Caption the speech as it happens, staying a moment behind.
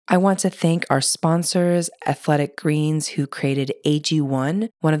I want to thank our sponsors, Athletic Greens, who created AG1,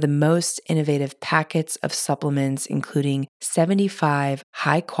 one of the most innovative packets of supplements, including 75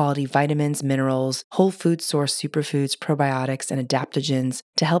 high-quality vitamins, minerals, whole food source superfoods, probiotics, and adaptogens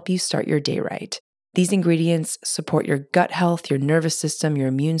to help you start your day right. These ingredients support your gut health, your nervous system, your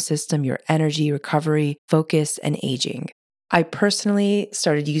immune system, your energy, recovery, focus, and aging. I personally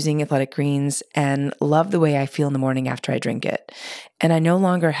started using Athletic Greens and love the way I feel in the morning after I drink it. And I no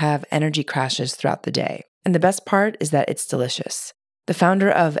longer have energy crashes throughout the day. And the best part is that it's delicious. The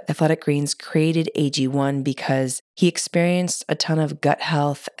founder of Athletic Greens created AG1 because he experienced a ton of gut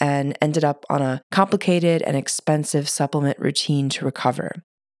health and ended up on a complicated and expensive supplement routine to recover.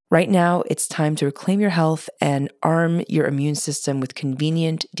 Right now, it's time to reclaim your health and arm your immune system with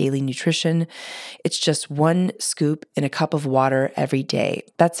convenient daily nutrition. It's just one scoop in a cup of water every day.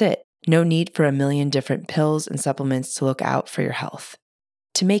 That's it. No need for a million different pills and supplements to look out for your health.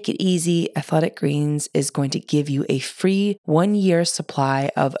 To make it easy, Athletic Greens is going to give you a free 1-year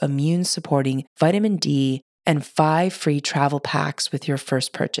supply of immune-supporting vitamin D and 5 free travel packs with your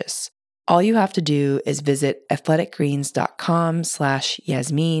first purchase. All you have to do is visit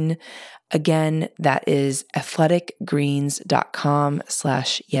athleticgreens.com/Yasmeen. Again, that is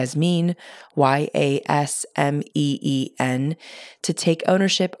athleticgreens.com/Yasmeen, YASMEEN, to take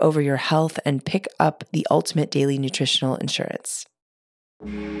ownership over your health and pick up the ultimate daily nutritional insurance.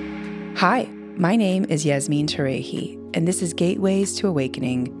 Hi, my name is Yasmeen Tarehi, and this is Gateways to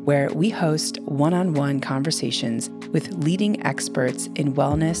Awakening, where we host one-on-one conversations with leading experts in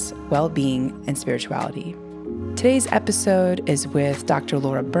wellness, well-being, and spirituality. Today's episode is with Dr.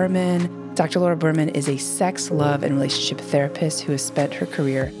 Laura Berman. Dr. Laura Berman is a sex, love, and relationship therapist who has spent her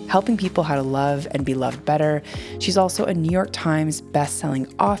career helping people how to love and be loved better. She's also a New York Times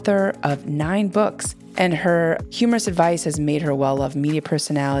best-selling author of 9 books, and her humorous advice has made her a well-loved media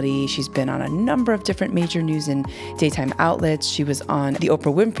personality. She's been on a number of different major news and daytime outlets. She was on The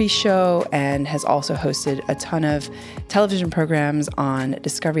Oprah Winfrey Show and has also hosted a ton of television programs on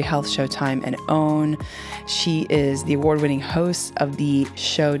Discovery Health, Showtime, and OWN. She is the award-winning host of the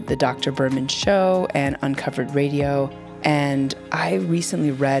show The Dr. Berman Show and Uncovered Radio. And I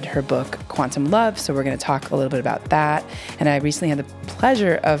recently read her book, Quantum Love, so we're going to talk a little bit about that. And I recently had the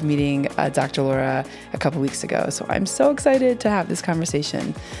pleasure of meeting Dr. Laura a couple weeks ago, so I'm so excited to have this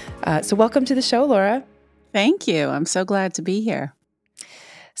conversation. So welcome to the show, Laura. Thank you. I'm so glad to be here.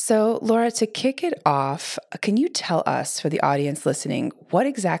 So, Laura, to kick it off, can you tell us, for the audience listening, what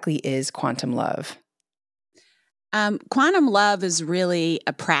exactly is Quantum Love? Quantum love is really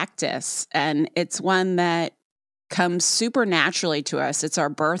a practice, and it's one that comes super naturally to us. It's our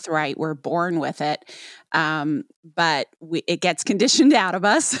birthright. We're born with it. But it gets conditioned out of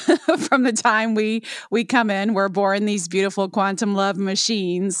us from the time we come in. We're born these beautiful quantum love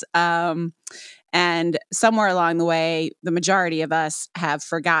machines. And somewhere along the way, the majority of us have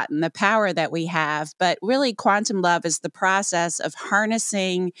forgotten the power that we have. But really, quantum love is the process of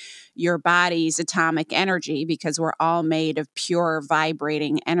harnessing your body's atomic energy, because we're all made of pure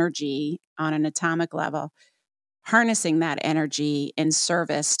vibrating energy on an atomic level. Harnessing that energy in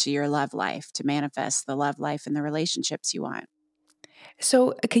service to your love life, to manifest the love life and the relationships you want.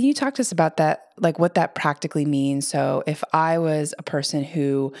 So can you talk to us about that, like what that practically means? So if I was a person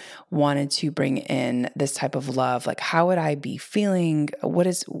who wanted to bring in this type of love, like how would I be feeling?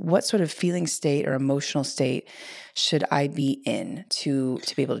 What sort of feeling state or emotional state should I be in to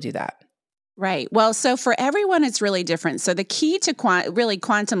be able to do that? Right. Well, so for everyone, it's really different. So the key to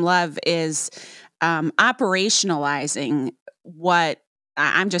quantum love is operationalizing what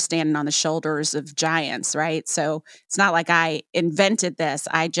I'm just standing on the shoulders of giants, right? So it's not like I invented this.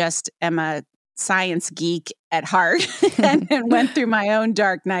 I just am a science geek at heart and went through my own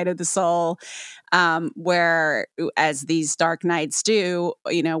dark night of the soul, where, as these dark nights do,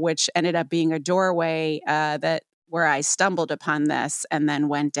 which ended up being a doorway where I stumbled upon this and then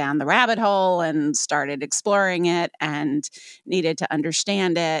went down the rabbit hole and started exploring it and needed to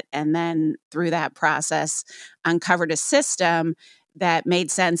understand it. And then through that uncovered a system that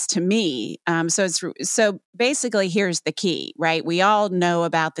made sense to me. So basically, here's the key, right? We all know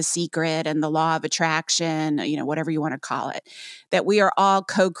about The Secret and the law of attraction, whatever you want to call it, that we are all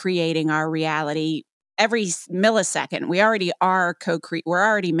co-creating our reality every millisecond. We already are we're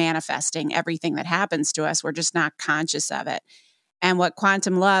already manifesting everything that happens to us. We're just not conscious of it. And what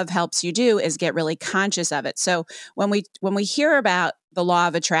quantum love helps you do is get really conscious of it. So when we hear about the law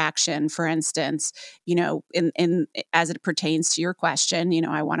of attraction, for instance, in as it pertains to your question,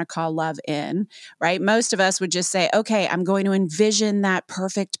 I want to call love in, right? Most of us would just say, okay, I'm going to envision that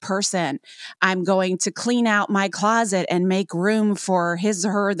perfect person. I'm going to clean out my closet and make room for his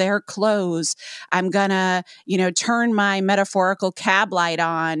or her, their clothes. I'm gonna, turn my metaphorical cab light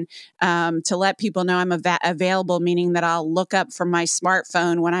on to let people know I'm available, meaning that I'll look up from my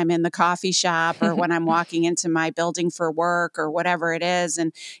smartphone when I'm in the coffee shop or when I'm walking into my building for work or whatever it is,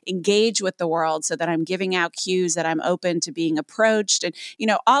 and engage with the world so that I'm giving out cues that I'm open to being approached. And,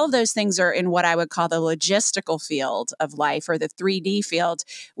 all of those things are in what I would call the logistical field of life, or the 3D field,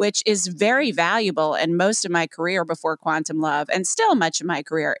 which is very valuable. And most of my career before Quantum Love, and still much of my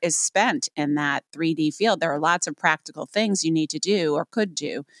career, is spent in that 3D field. There are lots of practical things you need to do or could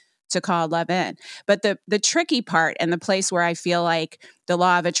do to call love in. But the tricky part, and the place where I feel like the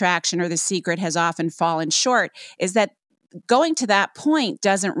law of attraction or the secret has often fallen short, is that going to that point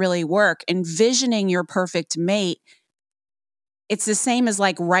doesn't really work. Envisioning your perfect mate, it's the same as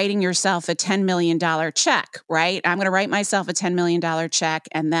like writing yourself a $10 million check, right? I'm going to write myself a $10 million check,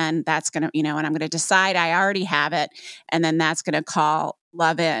 and then that's going to, and I'm going to decide I already have it, and then that's going to call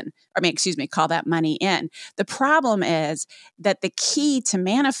love in, call that money in. The problem is that the key to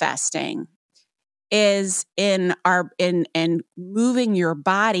manifesting is in moving your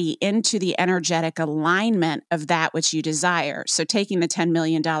body into the energetic alignment of that which you desire. So taking the $10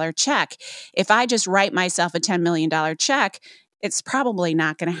 million check, if I just write myself a $10 million check, it's probably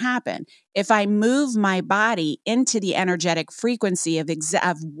not going to happen. If I move my body into the energetic frequency of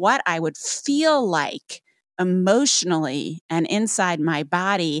what I would feel like emotionally and inside my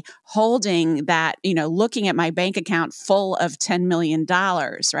body, holding that, looking at my bank account full of $10 million,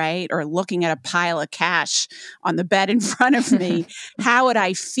 right? Or looking at a pile of cash on the bed in front of me, how would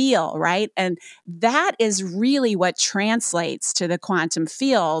I feel, right? And that is really what translates to the quantum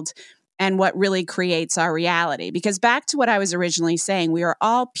field and what really creates our reality. Because back to what I was originally saying, we are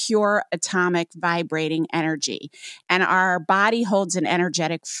all pure atomic vibrating energy, and our body holds an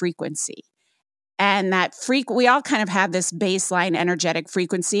energetic frequency. And that we all kind of have this baseline energetic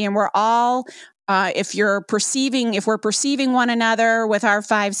frequency, and we're all, if we're perceiving one another with our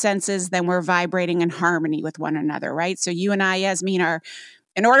five senses, then we're vibrating in harmony with one another, right? So you and I, Yasmin,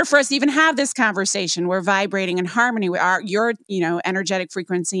 in order for us to even have this conversation, we're vibrating in harmony. Your energetic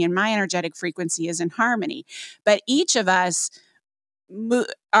frequency and my energetic frequency is in harmony. But each of us,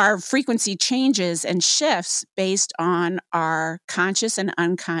 our frequency changes and shifts based on our conscious and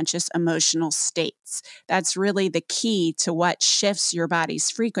unconscious emotional states. That's really the key to what shifts your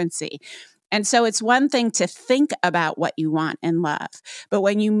body's frequency. And so it's one thing to think about what you want in love, but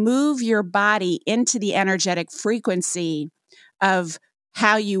when you move your body into the energetic frequency of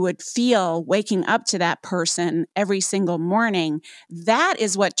how you would feel waking up to that person every single morning, that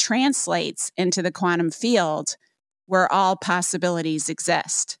is what translates into the quantum field, where all possibilities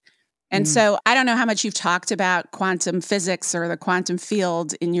exist. And so I don't know how much you've talked about quantum physics or the quantum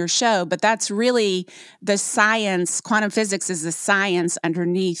field in your show, but that's really the science. Quantum physics is the science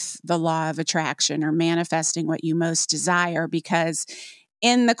underneath the law of attraction, or manifesting what you most desire, because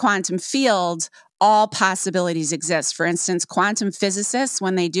in the quantum field, all possibilities exist. For instance, quantum physicists,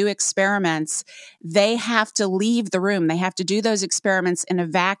 when they do experiments, they have to leave the room. They have to do those experiments in a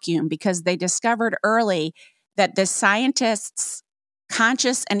vacuum, because they discovered early that the scientists'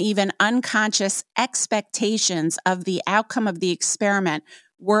 conscious and even unconscious expectations of the outcome of the experiment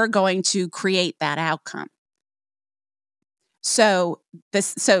were going to create that outcome. So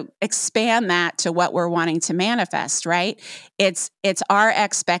expand that to what we're wanting to manifest, right? It's our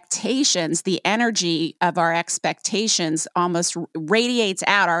expectations, the energy of our expectations almost radiates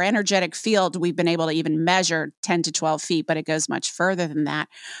out. Our energetic field, we've been able to even measure 10 to 12 feet, but it goes much further than that.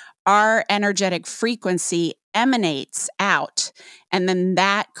 Our energetic frequency emanates out, and then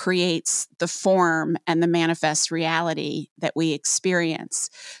that creates the form and the manifest reality that we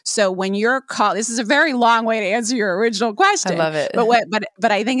experience. So when you're called, this is a very long way to answer your original question. I love it.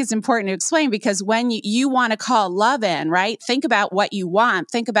 But I think it's important to explain, because when you want to call love in, right? Think about what you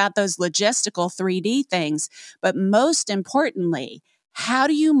want. Think about those logistical 3D things. But most importantly, how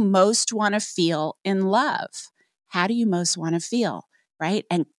do you most want to feel in love? How do you most want to feel? Right.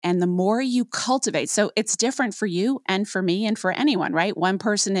 And the more you cultivate, so it's different for you and for me and for anyone, right? One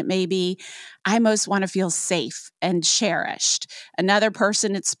person, it may be, I most want to feel safe and cherished. Another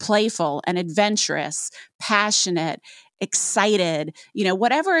person, it's playful and adventurous, passionate, excited,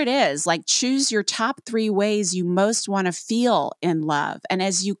 whatever it is, like choose your top 3 ways you most want to feel in love. And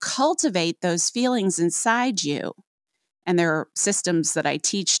as you cultivate those feelings inside you, and there are systems that I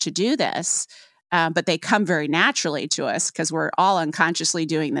teach to do this, but they come very naturally to us because we're all unconsciously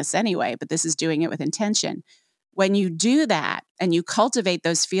doing this anyway, but this is doing it with intention. When you do that and you cultivate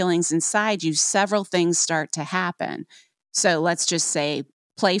those feelings inside you, several things start to happen. So let's just say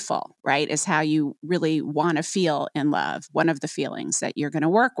playful, right, is how you really want to feel in love, one of the feelings that you're going to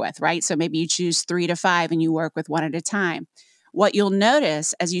work with, right? So maybe you choose 3 to 5 and you work with one at a time. What you'll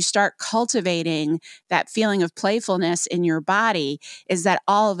notice as you start cultivating that feeling of playfulness in your body is that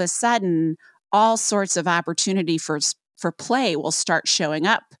all of a sudden, all sorts of opportunity for play will start showing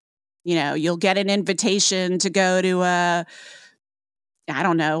up. You'll get an invitation to go to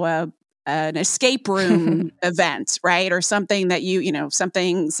an escape room event, right? Or something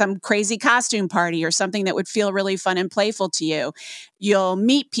that some crazy costume party or something that would feel really fun and playful to you. You'll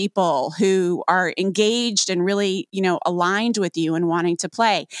meet people who are engaged and really, aligned with you and wanting to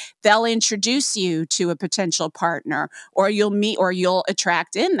play. They'll introduce you to a potential partner, or you'll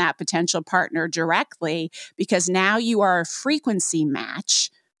attract in that potential partner directly because now you are a frequency match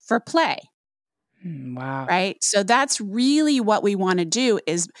for play. Wow. Right. So that's really what we want to do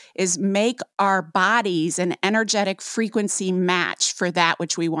is make our bodies an energetic frequency match for that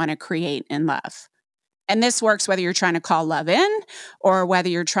which we want to create in love. And this works whether you're trying to call love in or whether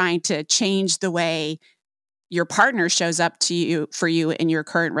you're trying to change the way your partner shows up to you for you in your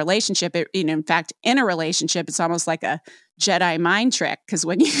current relationship. In fact, in a relationship, it's almost like a Jedi mind trick because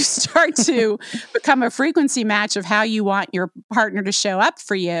when you start to become a frequency match of how you want your partner to show up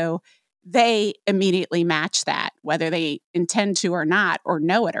for you, they immediately match that, whether they intend to or not, or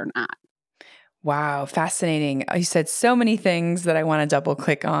know it or not. Wow, fascinating. You said so many things that I want to double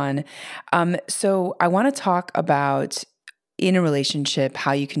click on. So I want to talk about in a relationship,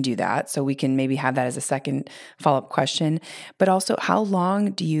 how you can do that. So we can maybe have that as a second follow-up question, but also how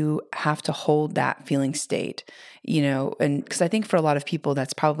long do you have to hold that feeling state? And because I think for a lot of people,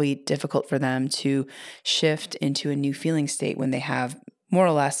 that's probably difficult for them to shift into a new feeling state when they have more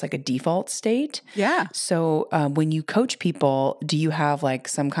or less like a default state. Yeah. So when you coach people, do you have like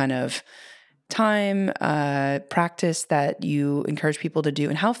some kind of time, practice that you encourage people to do?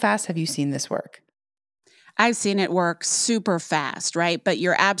 And how fast have you seen this work? I've seen it work super fast, right? But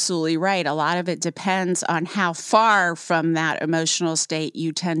you're absolutely right. A lot of it depends on how far from that emotional state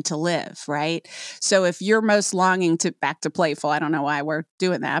you tend to live, right? So if you're most longing to back to playful, I don't know why we're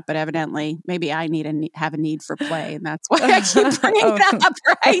doing that, but evidently maybe I have a need for play, and that's why I keep bringing it up,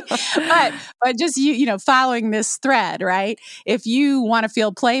 right? But just following this thread, right? If you want to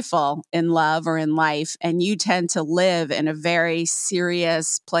feel playful in love or in life, and you tend to live in a very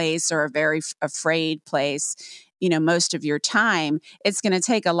serious place or a very afraid place, most of your time, it's going to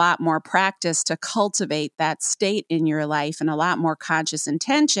take a lot more practice to cultivate that state in your life and a lot more conscious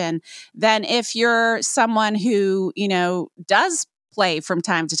intention than if you're someone who, does play from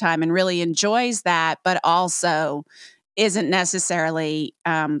time to time and really enjoys that, but also isn't necessarily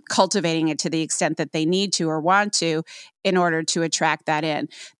cultivating it to the extent that they need to or want to in order to attract that in.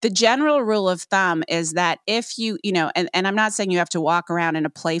 The general rule of thumb is that if you, and I'm not saying you have to walk around in a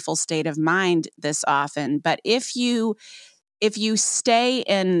playful state of mind this often, but if you stay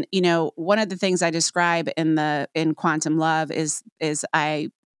in, one of the things I describe in Quantum Love is this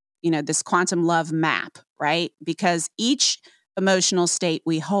quantum love map, right? Because each emotional state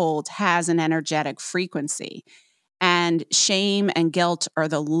we hold has an energetic frequency. And shame and guilt are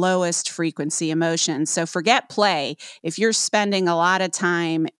the lowest frequency emotions. So forget play. If you're spending a lot of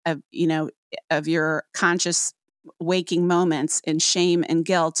time of your conscious waking moments in shame and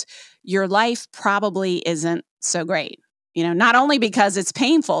guilt, your life probably isn't so great. Not only because it's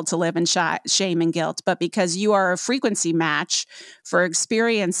painful to live in shame and guilt, but because you are a frequency match for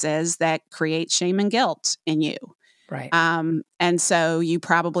experiences that create shame and guilt in you. Right. And so you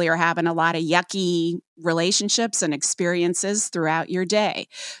probably are having a lot of yucky relationships and experiences throughout your day.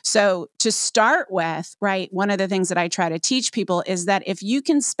 So to start with, right, one of the things that I try to teach people is that if you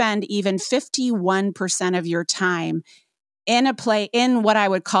can spend even 51% of your time in what I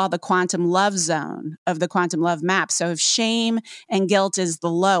would call the quantum love zone of the quantum love map. So if shame and guilt is the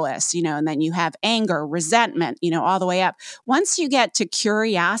lowest, and then you have anger, resentment, all the way up. Once you get to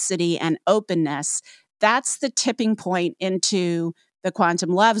curiosity and openness, that's the tipping point into the quantum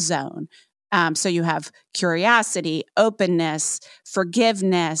love zone. So you have curiosity, openness,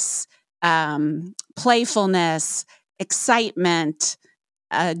 forgiveness, playfulness, excitement,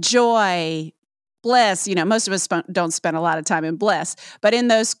 joy, bliss. Most of us don't spend a lot of time in bliss, but in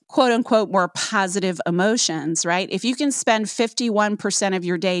those quote unquote more positive emotions, right? If you can spend 51% of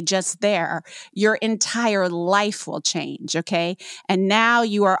your day just there, your entire life will change. Okay. And now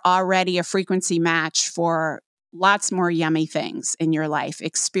you are already a frequency match for lots more yummy things in your life,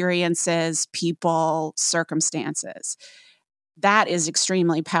 experiences, people, circumstances. That is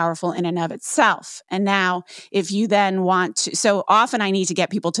extremely powerful in and of itself. And now, if you then want to, so often I need to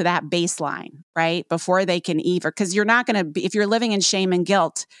get people to that baseline, right? Before they can even, because you're not going to be, if you're living in shame and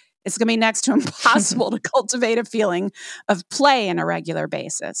guilt, it's going to be next to impossible to cultivate a feeling of play on a regular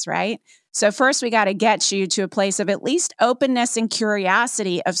basis, right? So first we got to get you to a place of at least openness and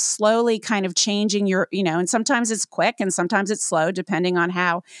curiosity of slowly kind of changing your, and sometimes it's quick and sometimes it's slow, depending on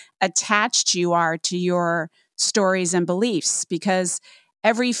how attached you are to your stories and beliefs, because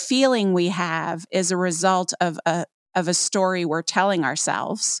every feeling we have is a result of a story we're telling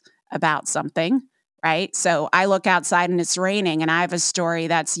ourselves about something, right? So I look outside and it's raining and I have a story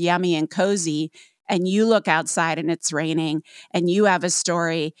that's yummy and cozy, and you look outside and it's raining and you have a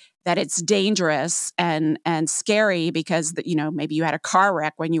story that it's dangerous and scary because maybe you had a car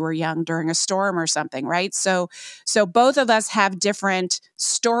wreck when you were young during a storm or something, right? So both of us have different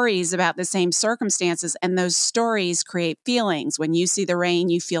stories about the same circumstances, and those stories create feelings. When you see the rain,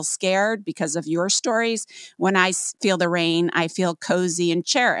 you feel scared because of your stories. When I feel the rain, I feel cozy and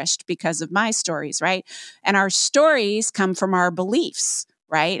cherished because of my stories, right? And our stories come from our beliefs,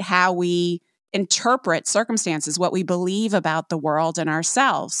 right? How we interpret circumstances, what we believe about the world and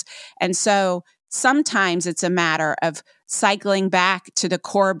ourselves. And so sometimes it's a matter of cycling back to the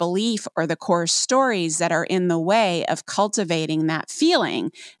core belief or the core stories that are in the way of cultivating that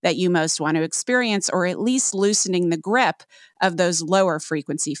feeling that you most want to experience, or at least loosening the grip of those lower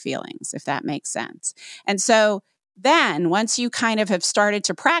frequency feelings, if that makes sense. And so then once you kind of have started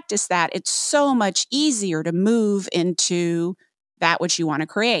to practice that, it's so much easier to move into that which you want to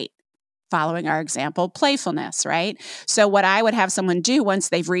create. Following our example, playfulness, right? So what I would have someone do once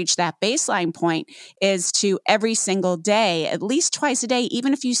they've reached that baseline point is to every single day, at least twice a day,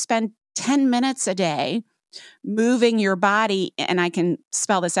 even if you spend 10 minutes a day, moving your body, and I can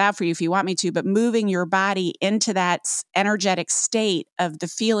spell this out for you if you want me to, but moving your body into that energetic state of the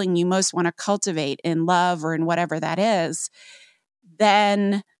feeling you most want to cultivate in love or in whatever that is,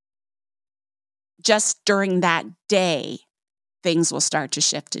 then just during that day, things will start to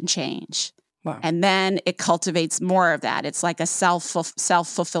shift and change. Wow. And then it cultivates more of that. It's like a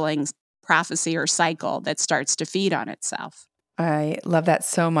self-fulfilling prophecy or cycle that starts to feed on itself. I love that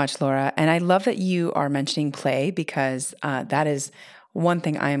so much, Laura. And I love that you are mentioning play, because that is one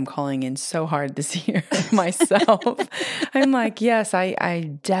thing I am calling in so hard this year myself. I'm like, yes,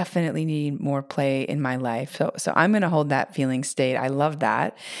 I definitely need more play in my life. So I'm going to hold that feeling state. I love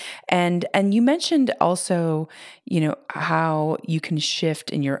that. And you mentioned also, how you can shift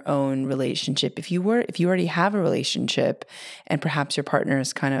in your own relationship. If you already have a relationship and perhaps your partner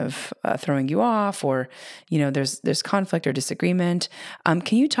is kind of throwing you off, or, there's conflict or disagreement,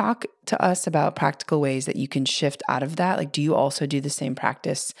 can you talk to us about practical ways that you can shift out of that? Like, do you also do the same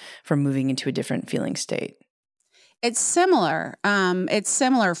practice for moving into a different feeling state? It's similar. It's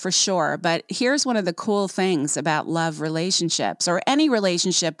similar for sure. But here's one of the cool things about love relationships, or any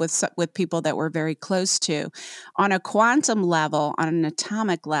relationship with people that we're very close to. On a quantum level, on an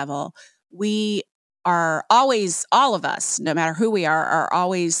atomic level, we are always, all of us, no matter who we are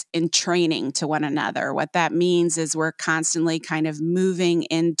always in training to one another. What that means is we're constantly kind of moving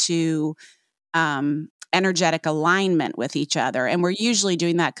into energetic alignment with each other. And we're usually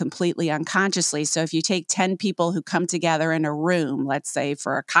doing that completely unconsciously. So if you take 10 people who come together in a room, let's say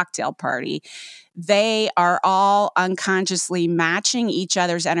for a cocktail party, they are all unconsciously matching each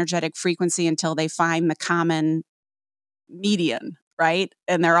other's energetic frequency until they find the common median, right?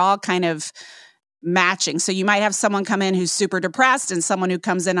 And they're all kind of matching. So you might have someone come in who's super depressed and someone who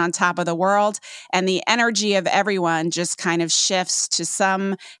comes in on top of the world, and the energy of everyone just kind of shifts to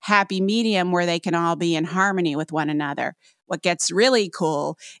some happy medium where they can all be in harmony with one another. What gets really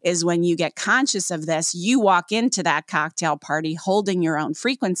cool is when you get conscious of this, you walk into that cocktail party holding your own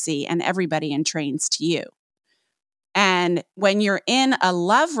frequency and everybody entrains to you. And when you're in a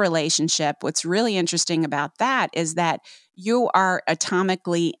love relationship, what's really interesting about that is that you are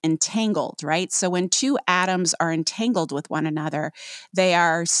atomically entangled, right? So when two atoms are entangled with one another, they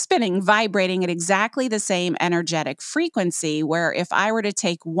are spinning, vibrating at exactly the same energetic frequency, where if I were to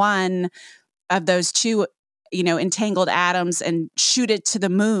take one of those two, entangled atoms and shoot it to the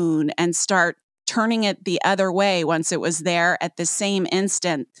moon and start turning it the other way once it was there at the same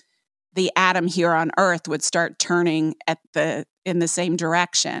instant, the atom here on Earth would start turning in the same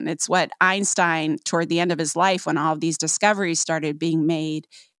direction. It's what Einstein, toward the end of his life, when all of these discoveries started being made,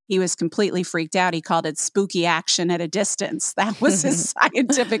 he was completely freaked out. He called it spooky action at a distance. That was his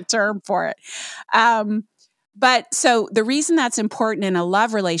scientific term for it. But so the reason that's important in a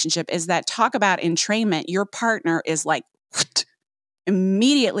love relationship is that, talk about entrainment, your partner is like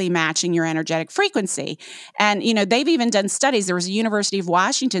immediately matching your energetic frequency. And, they've even done studies. There was a University of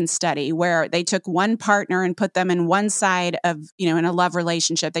Washington study where they took one partner and put them in one side of, in a love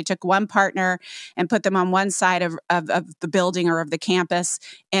relationship. They took one partner and put them on one side of the building or of the campus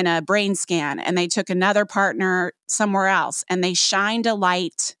in a brain scan. And they took another partner somewhere else, and they shined a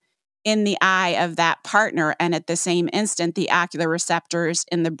light in the eye of that partner. And at the same instant, the ocular receptors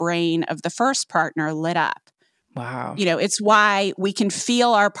in the brain of the first partner lit up. Wow. It's why we can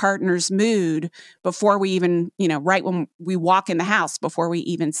feel our partner's mood before we even, right when we walk in the house, before we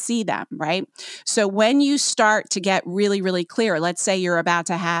even see them, right? So when you start to get really, really clear, let's say you're about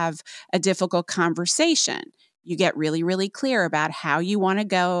to have a difficult conversation, you get really, really clear about how you want to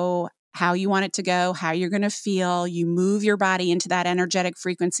go, how you want it to go, how you're going to feel. You move your body into that energetic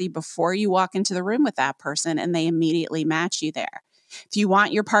frequency before you walk into the room with that person, and they immediately match you there. If you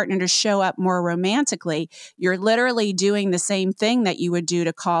want your partner to show up more romantically, you're literally doing the same thing that you would do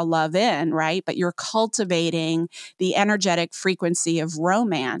to call love in, right? But you're cultivating the energetic frequency of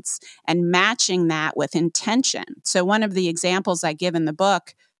romance and matching that with intention. So one of the examples I give in the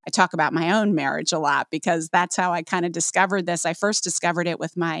book, I talk about my own marriage a lot because that's how I kind of discovered this. I first discovered it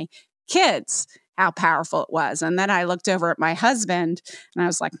with my kids, how powerful it was. And then I looked over at my husband and I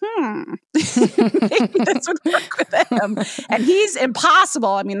was like, maybe this would work with him. And he's impossible.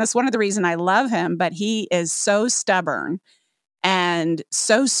 I mean, that's one of the reasons I love him, but he is so stubborn and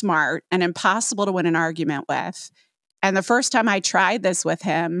so smart and impossible to win an argument with. And the first time I tried this with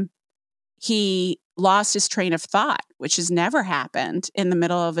him, he lost his train of thought, which has never happened in the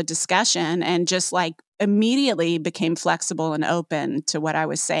middle of a discussion, and just like immediately became flexible and open to what I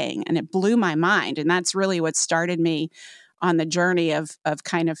was saying. And it blew my mind. And that's really what started me on the journey of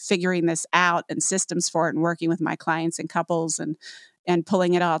kind of figuring this out and systems for it and working with my clients and couples and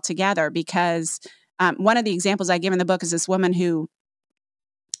pulling it all together. Because one of the examples I give in the book is this woman who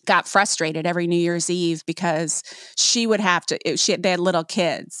got frustrated every New Year's Eve because she would have to, they had little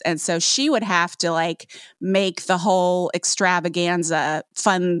kids. And so she would have to like make the whole extravaganza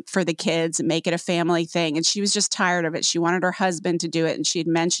fun for the kids and make it a family thing. And she was just tired of it. She wanted her husband to do it. And she had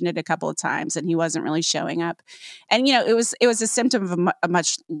mentioned it a couple of times and he wasn't really showing up. And, it was a symptom of a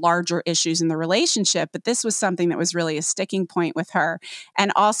much larger issues in the relationship. But this was something that was really a sticking point with her,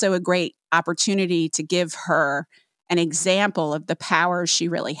 and also a great opportunity to give her an example of the power she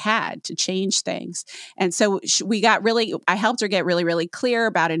really had to change things. And so I helped her get really, really clear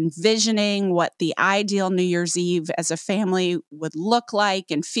about envisioning what the ideal New Year's Eve as a family would look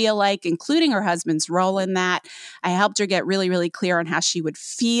like and feel like, including her husband's role in that. I helped her get really, really clear on how she would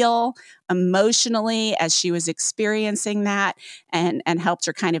feel emotionally as she was experiencing that, and helped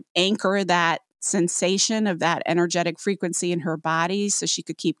her kind of anchor that sensation of that energetic frequency in her body so she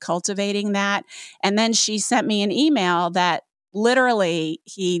could keep cultivating that. And then she sent me an email that literally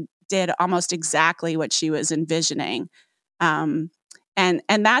he did almost exactly what she was envisioning. And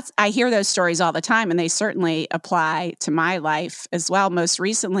that's, I hear those stories all the time, and they certainly apply to my life as well. Most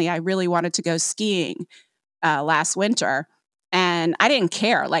recently, I really wanted to go skiing last winter. And I didn't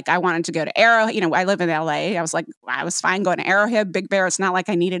care. Like, I wanted to go to Arrowhead. I live in LA. I was like, I was fine going to Arrowhead, Big Bear. It's not like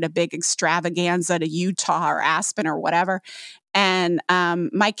I needed a big extravaganza to Utah or Aspen or whatever. And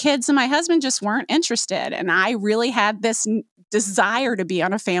my kids and my husband just weren't interested. And I really had this desire to be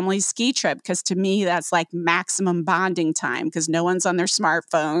on a family ski trip, because to me, that's like maximum bonding time, because no one's on their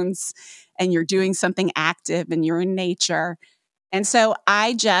smartphones and you're doing something active and you're in nature. And so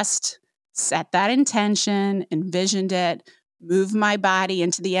I just set that intention, envisioned it, move my body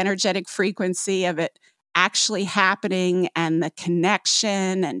into the energetic frequency of it actually happening, and the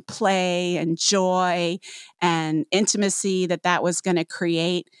connection and play and joy and intimacy that was going to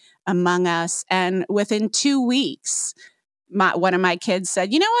create among us. And within 2 weeks, one of my kids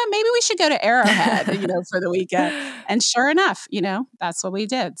said, you know what, maybe we should go to Arrowhead, for the weekend. And sure enough, that's what we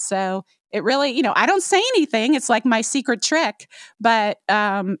did. So it really, I don't say anything. It's like my secret trick. But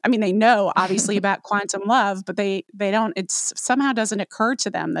they know obviously about quantum love, but they don't, it somehow doesn't occur to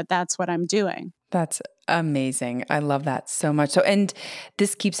them that that's what I'm doing. That's amazing. I love that so much. So, and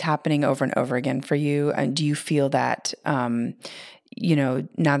this keeps happening over and over again for you. And do you feel that,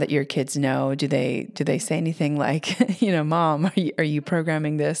 now that your kids know, do they say anything like, Mom, are you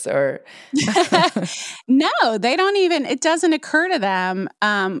programming this, or? No, they don't even, it doesn't occur to them.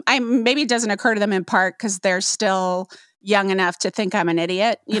 Maybe it doesn't occur to them in part because they're still young enough to think I'm an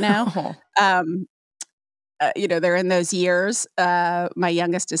idiot, they're in those years. My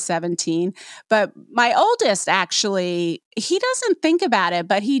youngest is 17, but my oldest, actually, he doesn't think about it,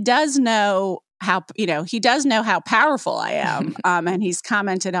 but he does know how, he does know how powerful I am. And he's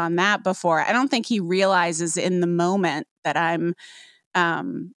commented on that before. I don't think he realizes in the moment that I'm,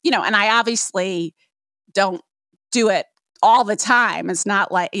 and I obviously don't do it all the time. It's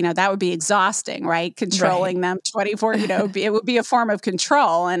not like, that would be exhausting, right? Controlling them 24, it would be a form of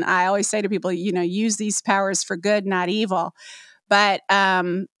control. And I always say to people, use these powers for good, not evil. But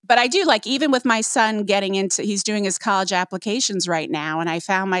I do, like, even with my son he's doing his college applications right now. And I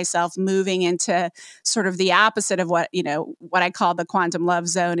found myself moving into sort of the opposite of what I call the quantum love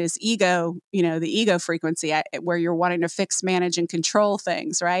zone is ego, the ego frequency where you're wanting to fix, manage, and control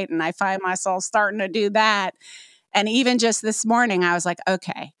things. Right. And I find myself starting to do that. And even just this morning, I was like,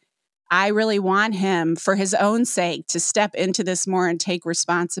 okay, I really want him, for his own sake, to step into this more and take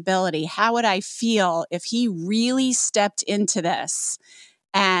responsibility. How would I feel if he really stepped into this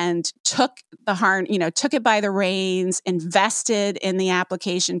and took took it by the reins, invested in the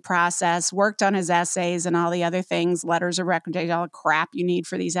application process, worked on his essays and all the other things, letters of recommendation, all the crap you need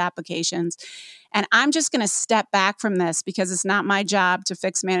for these applications. And I'm just going to step back from this because it's not my job to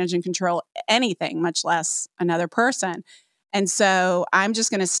fix, manage, and control anything, much less another person. And so I'm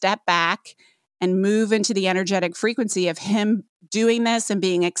just going to step back and move into the energetic frequency of him doing this and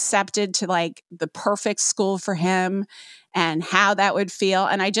being accepted to like the perfect school for him and how that would feel.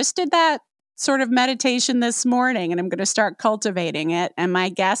 And I just did that sort of meditation this morning, and I'm going to start cultivating it. And my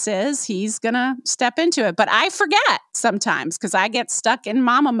guess is he's going to step into it. But I forget sometimes because I get stuck in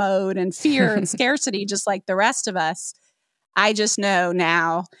mama mode and fear and scarcity, just like the rest of us. I just know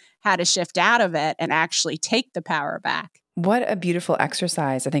now how to shift out of it and actually take the power back. What a beautiful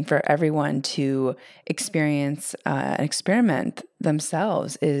exercise, I think, for everyone to experience and experiment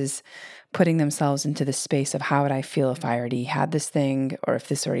themselves is putting themselves into the space of how would I feel if I already had this thing or if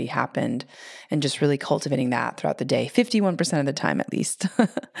this already happened, and just really cultivating that throughout the day, 51% of the time at least.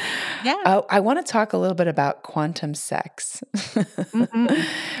 Yeah. I want to talk a little bit about quantum sex.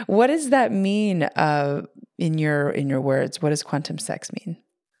 Mm-hmm. What does that mean in your words? What does quantum sex mean?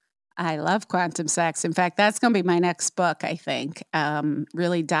 I love quantum sex. In fact, that's going to be my next book, I think,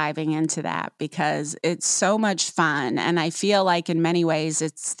 really diving into that because it's so much fun. And I feel like in many ways,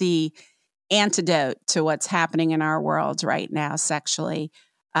 it's the antidote to what's happening in our world right now sexually.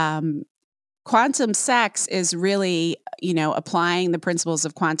 Quantum sex is really, applying the principles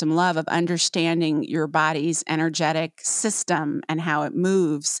of quantum love, of understanding your body's energetic system and how it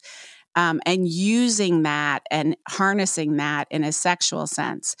moves. And using that and harnessing that in a sexual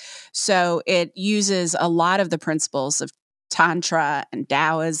sense. So it uses a lot of the principles of Tantra and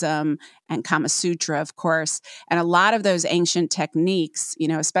Taoism and Kama Sutra, of course, and a lot of those ancient techniques,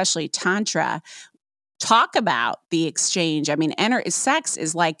 especially Tantra, talk about the exchange. I mean, sex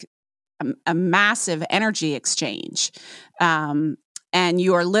is like a massive energy exchange. And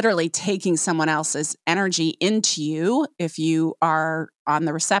you are literally taking someone else's energy into you if you are on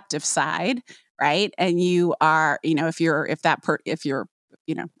the receptive side, right? And you are, we don't have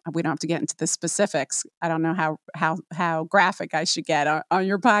to get into the specifics. I don't know how graphic I should get on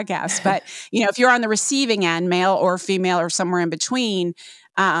your podcast, but if you're on the receiving end, male or female or somewhere in between,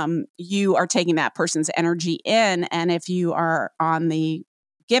 you are taking that person's energy in. And if you are on the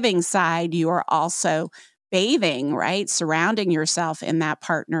giving side, you are also bathing, right? Surrounding yourself in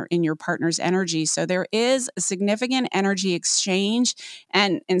your partner's energy. So there is a significant energy exchange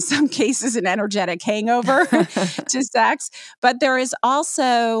and in some cases an energetic hangover to sex. But there is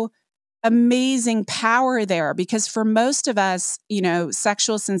also amazing power there because for most of us,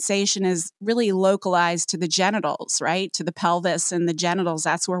 sexual sensation is really localized to the genitals, right? To the pelvis and the genitals.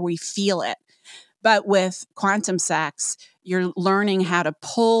 That's where we feel it. But with quantum sex, you're learning how to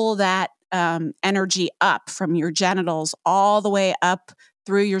pull that energy up from your genitals all the way up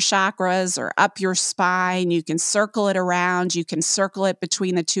through your chakras or up your spine. You can circle it around. You can circle it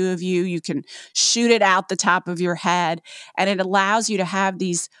between the two of you. You can shoot it out the top of your head. And it allows you to have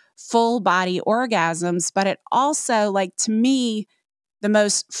these full body orgasms. But it also, like, to me, the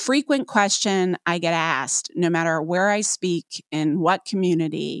most frequent question I get asked, no matter where I speak, in what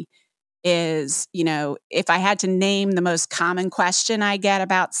community, is, if I had to name the most common question I get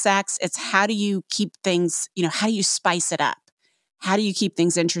about sex, it's how do you keep things, how do you spice it up? How do you keep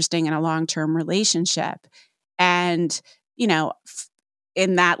things interesting in a long-term relationship? And, in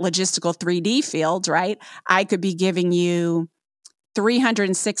that logistical 3D field, right, I could be giving you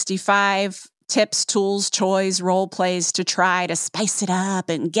 365 tips, tools, toys, role plays to try to spice it up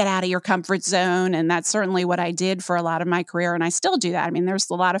and get out of your comfort zone. And that's certainly what I did for a lot of my career. And I still do that. I mean, there's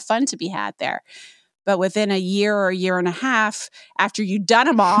a lot of fun to be had there. But within a year or a year and a half, after you'd done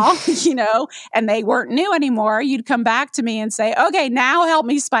them all, and they weren't new anymore, you'd come back to me and say, okay, now help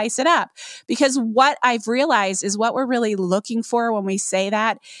me spice it up. Because what I've realized is what we're really looking for when we say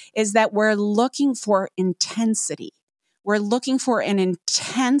that is that we're looking for intensity. We're looking for an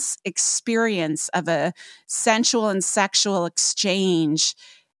intense experience of a sensual and sexual exchange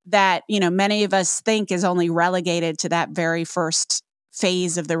that, many of us think is only relegated to that very first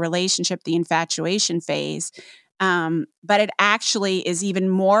phase of the relationship, the infatuation phase. But it actually is even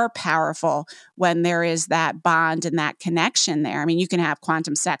more powerful when there is that bond and that connection there. I mean, you can have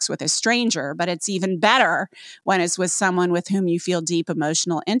quantum sex with a stranger, but it's even better when it's with someone with whom you feel deep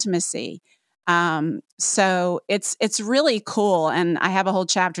emotional intimacy. So it's really cool. And I have a whole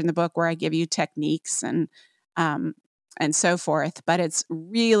chapter in the book where I give you techniques and so forth, but it's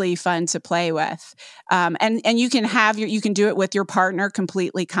really fun to play with. And you can you can do it with your partner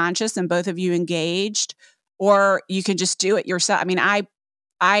completely conscious and both of you engaged, or you can just do it yourself. I mean,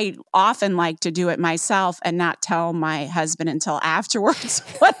 I often like to do it myself and not tell my husband until afterwards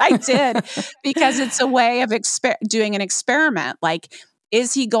what I did, because it's a way of doing an experiment. Like,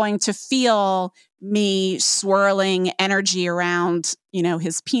 is he going to feel me swirling energy around,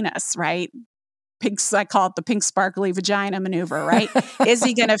 his penis, right? I call it the pink sparkly vagina maneuver, right? Is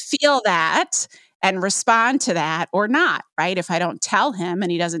he going to feel that and respond to that or not, right? If I don't tell him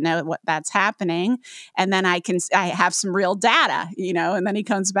and he doesn't know what that's happening, and then I have some real data, and then he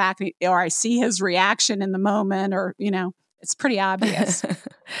comes back or I see his reaction in the moment, or, it's pretty obvious.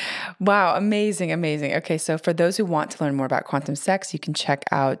 Wow. Amazing. Amazing. Okay. So for those who want to learn more about quantum sex, you can check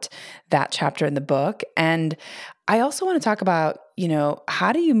out that chapter in the book. And I also want to talk about,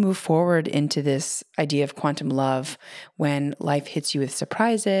 how do you move forward into this idea of quantum love when life hits you with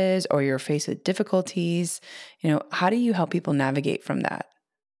surprises or you're faced with difficulties? How do you help people navigate from that?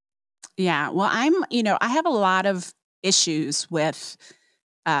 Yeah. Well, I have a lot of issues with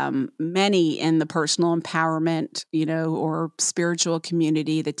many in the personal empowerment, or spiritual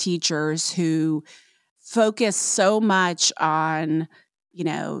community, the teachers who focus so much on,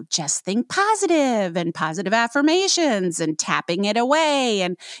 just think positive and positive affirmations and tapping it away.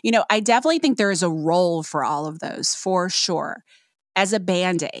 And, I definitely think there is a role for all of those for sure as a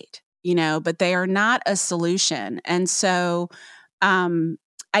Band-Aid, but they are not a solution. And so,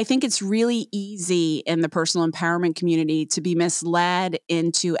 I think it's really easy in the personal empowerment community to be misled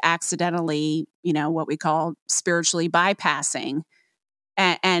into accidentally, what we call spiritually bypassing.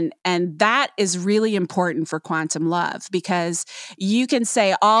 And that is really important for quantum love, because you can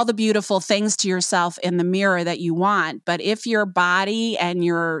say all the beautiful things to yourself in the mirror that you want. But if your body and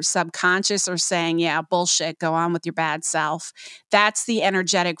your subconscious are saying, yeah, bullshit, go on with your bad self, that's the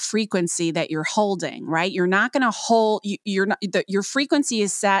energetic frequency that you're holding, right? You're not going to hold, your frequency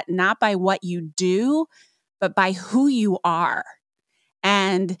is set not by what you do, but by who you are.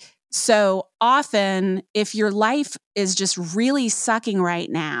 And so often, if your life is just really sucking right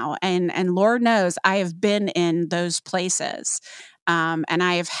now, and Lord knows I have been in those places, and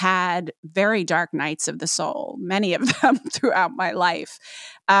I have had very dark nights of the soul, many of them throughout my life.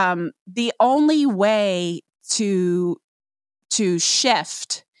 The only way to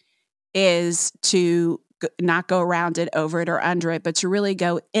shift is to not go around it, over it, or under it, but to really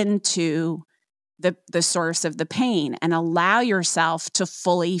go into the source of the pain and allow yourself to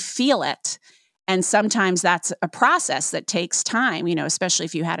fully feel it. And sometimes that's a process that takes time, especially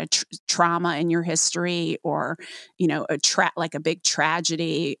if you had a trauma in your history, or, like a big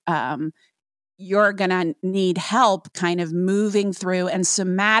tragedy. You're going to need help kind of moving through and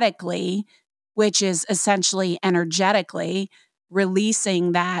somatically, which is essentially energetically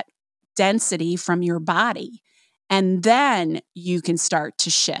releasing that density from your body. And then you can start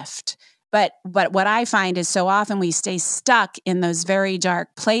to shift. But what I find is so often we stay stuck in those very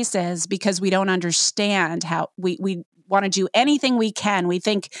dark places because we don't understand how we want to do anything we can. We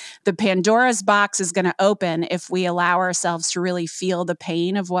think the Pandora's box is going to open if we allow ourselves to really feel the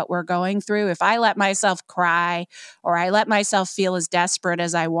pain of what we're going through. If I let myself cry, or I let myself feel as desperate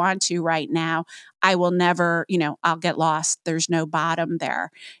as I want to right now, I will never, I'll get lost. There's no bottom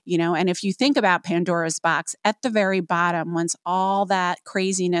there, and if you think about Pandora's box, at the very bottom, once all that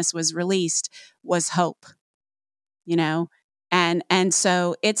craziness was released, was hope, and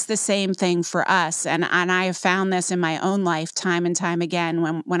so it's the same thing for us. And I have found this in my own life time and time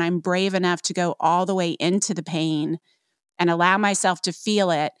again, when I'm brave enough to go all the way into the pain and allow myself to feel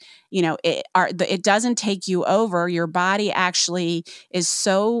it, it doesn't take you over. Your body actually is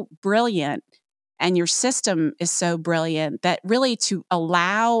so brilliant, and your system is so brilliant, that really to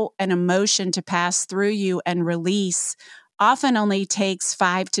allow an emotion to pass through you and release often only takes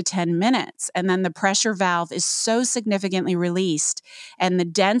 5 to 10 minutes. And then the pressure valve is so significantly released and the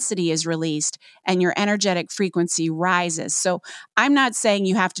density is released and your energetic frequency rises. So I'm not saying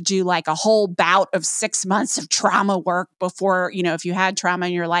you have to do like a whole bout of 6 months of trauma work before, if you had trauma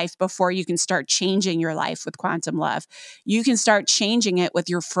in your life, before you can start changing your life with quantum love. You can start changing it with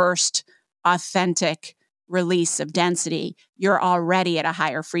your first authentic release of density. You're already at a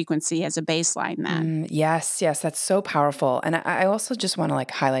higher frequency as a baseline then. Yes, that's so powerful. And I also just want to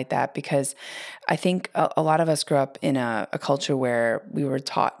like highlight that because I think a lot of us grew up in a culture where we were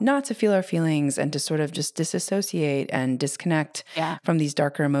taught not to feel our feelings and to sort of just disassociate and disconnect from these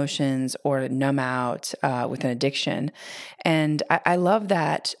darker emotions or numb out with an addiction. And I love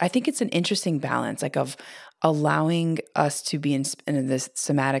that. I think it's an interesting balance, like of allowing us to be in this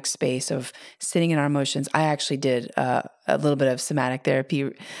somatic space of sitting in our emotions. I actually did a little bit of somatic therapy,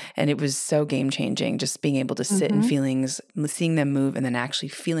 and it was so game changing. Just being able to sit in feelings, seeing them move, and then actually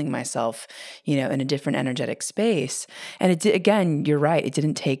feeling myself, in a different energetic space. And again, you're right. It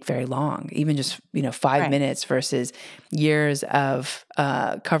didn't take very long, even just 5 minutes versus years of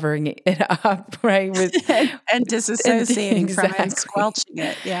covering it up, right? With and disassociating from it and squelching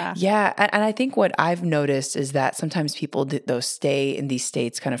it. Yeah. And I think what I've noticed is that sometimes people stay in these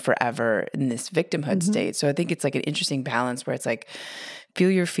states kind of forever in this victimhood state. So I think it's like an interesting balance where it's like,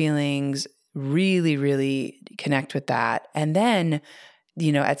 feel your feelings, really, really connect with that. And then,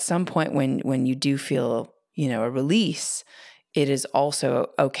 at some point when you do feel, a release, it is also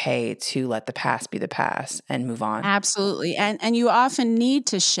okay to let the past be the past and move on. Absolutely. And you often need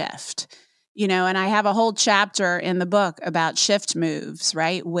to shift, and I have a whole chapter in the book about shift moves,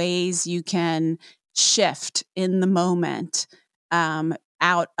 right? Ways you can shift in the moment,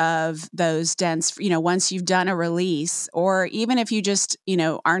 out of those dense, once you've done a release, or even if you just,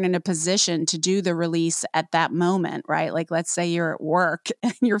 aren't in a position to do the release at that moment, right? Like, let's say you're at work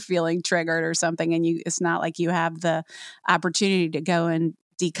and you're feeling triggered or something, and it's not like you have the opportunity to go and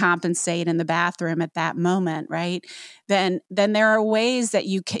decompensate in the bathroom at that moment, right? Then there are ways that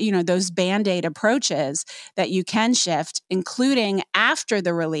you can, those Band-Aid approaches that you can shift, including after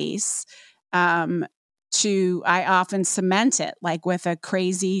the release. I often cement it like with a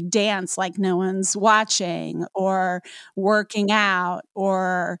crazy dance, like no one's watching, or working out,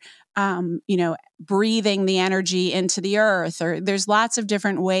 or, breathing the energy into the earth, or there's lots of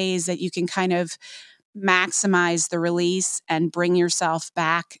different ways that you can kind of maximize the release and bring yourself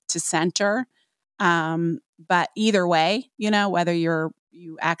back to center. But either way, whether you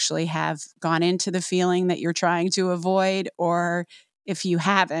actually have gone into the feeling that you're trying to avoid, or if you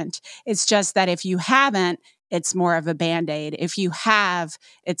haven't, it's just that if you haven't, it's more of a Band-Aid. If you have,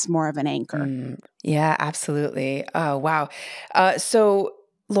 it's more of an anchor. Yeah, absolutely. Oh, wow. So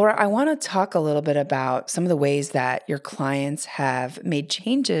Laura, I want to talk a little bit about some of the ways that your clients have made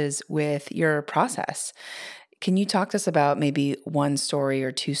changes with your process. Can you talk to us about maybe one story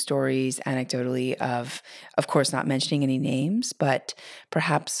or two stories anecdotally of course, not mentioning any names, but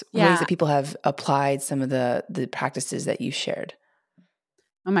perhaps ways that people have applied some of the practices that you shared?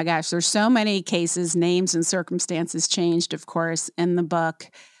 Oh my gosh, there's so many cases, names and circumstances changed, of course, in the book.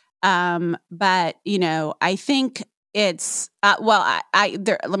 But I think it's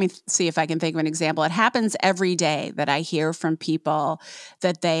let me see if I can think of an example. It happens every day that I hear from people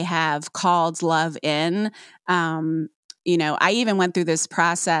that they have called love in. I even went through this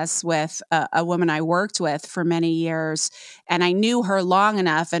process with a woman I worked with for many years, and I knew her long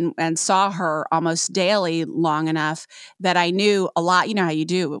enough and saw her almost daily long enough that I knew a lot. You know how you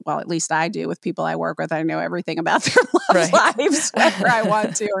do, well, at least I do with people I work with. I know everything about their love lives, whether I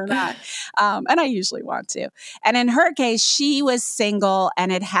want to or not. And I usually want to. And in her case, she was single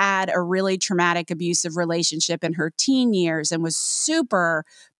and had had a really traumatic abusive relationship in her teen years and was super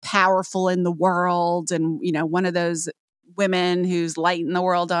powerful in the world, and one of those women who's lighting the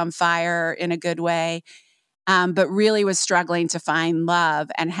world on fire in a good way, but really was struggling to find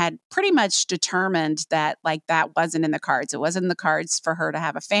love and had pretty much determined that like that wasn't in the cards. It wasn't in the cards for her to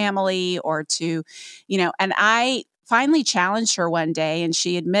have a family or to, and I finally challenged her one day, and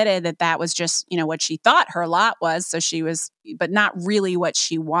she admitted that that was just, what she thought her lot was. So she was, but not really what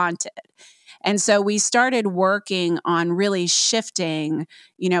she wanted. And so we started working on really shifting,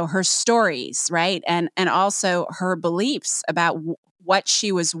 her stories, right? And also her beliefs about what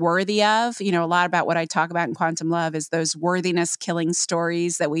she was worthy of. A lot about what I talk about in Quantum Love is those worthiness killing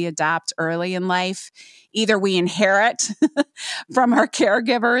stories that we adopt early in life. Either we inherit from our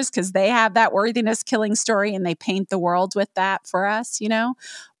caregivers because they have that worthiness killing story and they paint the world with that for us,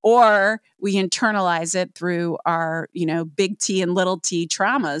 or we internalize it through our, big T and little t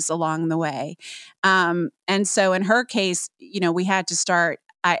traumas along the way. And so in her case, we had to start,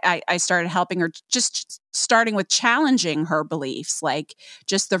 I started helping her, just starting with challenging her beliefs, like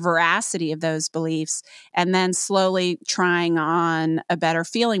just the veracity of those beliefs, and then slowly trying on a better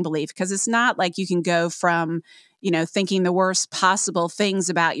feeling belief. Because it's not like you can go from, thinking the worst possible things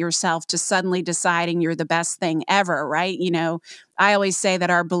about yourself to suddenly deciding you're the best thing ever, right? I always say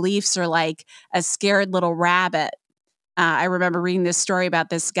that our beliefs are like a scared little rabbit. I remember reading this story about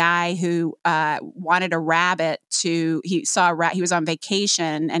this guy who wanted a rabbit he was on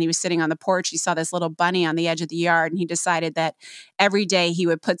vacation and he was sitting on the porch. He saw this little bunny on the edge of the yard, and he decided that every day he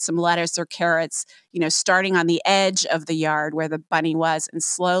would put some lettuce or carrots, starting on the edge of the yard where the bunny was, and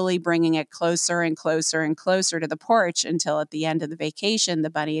slowly bringing it closer and closer and closer to the porch until at the end of the vacation,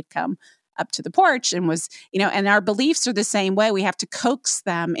 the bunny had come up to the porch and was, and our beliefs are the same way. We have to coax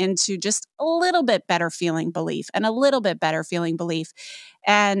them into just a little bit better feeling belief and a little bit better feeling belief.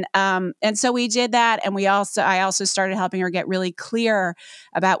 And so we did that. And I also started helping her get really clear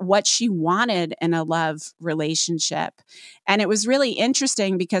about what she wanted in a love relationship. And it was really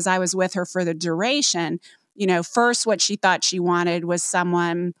interesting because I was with her for the duration. First, what she thought she wanted was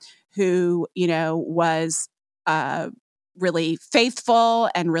someone who, was, really faithful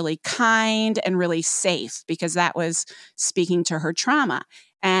and really kind and really safe, because that was speaking to her trauma.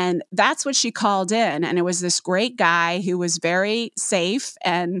 And that's what she called in. And it was this great guy who was very safe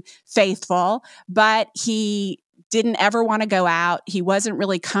and faithful, but he didn't ever want to go out. He wasn't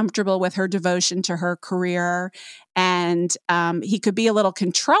really comfortable with her devotion to her career. And he could be a little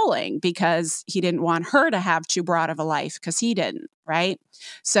controlling because he didn't want her to have too broad of a life because he didn't, right?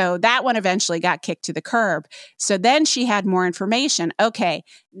 So that one eventually got kicked to the curb. So then she had more information. Okay,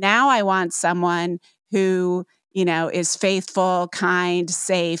 now I want someone who, is faithful, kind,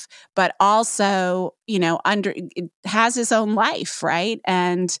 safe, but also, has his own life, right?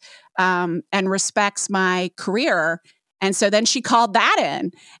 And respects my career. And so then she called that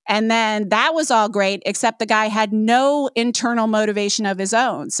in. And then that was all great, except the guy had no internal motivation of his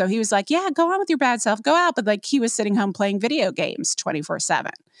own. So he was like, yeah, go on with your bad self, go out. But like he was sitting home playing video games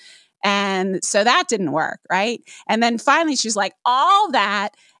 24/7. And so that didn't work, right? And then finally she's like, all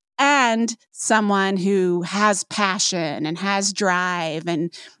that and someone who has passion and has drive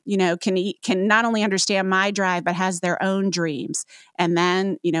and, can not only understand my drive, but has their own dreams. And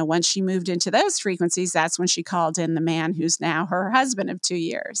then, once she moved into those frequencies, that's when she called in the man who's now her husband of 2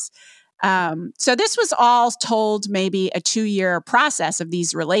 years. So this was all told maybe a 2-year process of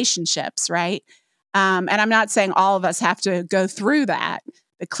these relationships, right? And I'm not saying all of us have to go through that.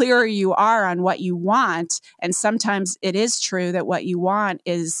 The clearer you are on what you want, and sometimes it is true that what you want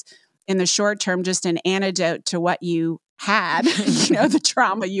is, in the short term, just an antidote to what you had, the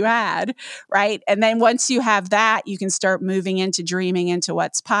trauma you had, right? And then once you have that, you can start moving into dreaming into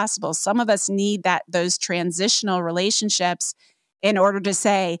what's possible. Some of us need those transitional relationships in order to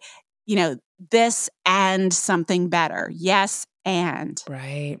say, this and something better. Yes, and.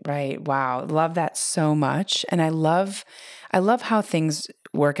 Right. Wow. Love that so much. And I love how things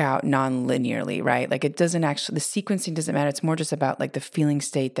work out non-linearly, right? Like it doesn't actually, the sequencing doesn't matter. It's more just about like the feeling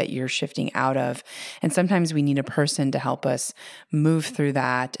state that you're shifting out of. And sometimes we need a person to help us move through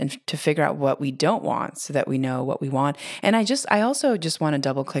that and to figure out what we don't want so that we know what we want. And I also just want to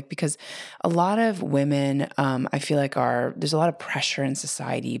double click because a lot of women, I feel like there's a lot of pressure in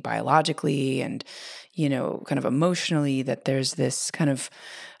society biologically and, kind of emotionally, that there's this kind of,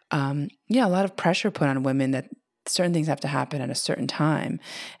 a lot of pressure put on women that certain things have to happen at a certain time.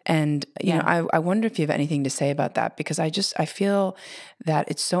 And, I wonder if you have anything to say about that, because I feel that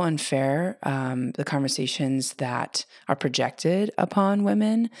it's so unfair, the conversations that are projected upon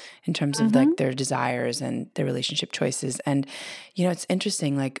women in terms of like their desires and their relationship choices. And, it's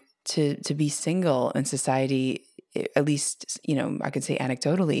interesting, like to be single in society, at least, I could say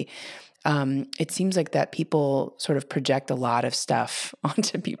anecdotally, it seems like that people sort of project a lot of stuff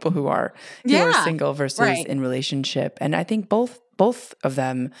onto people who are single versus in relationship. And I think both of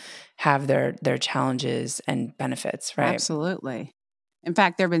them have their challenges and benefits, right? Absolutely. In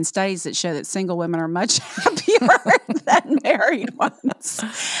fact, there have been studies that show that single women are much happier than married ones.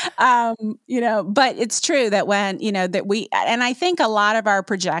 But it's true that when, and I think a lot of our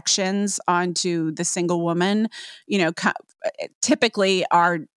projections onto the single woman, typically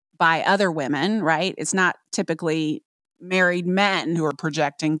are by other women, right? It's not typically married men who are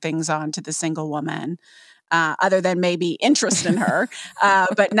projecting things onto the single woman. other than maybe interest in her,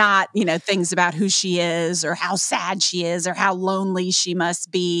 but not, things about who she is or how sad she is or how lonely she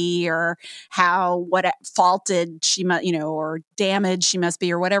must be or what faulted she must, or damaged she must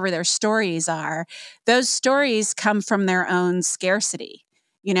be or whatever their stories are. Those stories come from their own scarcity,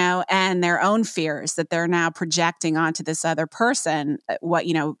 and their own fears that they're now projecting onto this other person,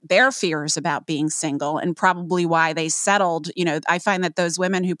 their fears about being single and probably why they settled. I find that those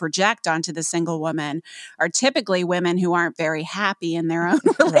women who project onto the single woman are typically women who aren't very happy in their own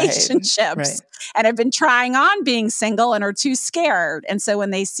relationships and have been trying on being single and are too scared. And so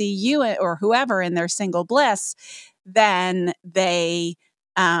when they see you or whoever in their single bliss, then they,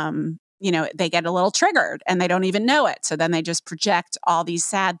 they get a little triggered and they don't even know it. So then they just project all these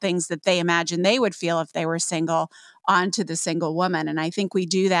sad things that they imagine they would feel if they were single onto the single woman. And I think we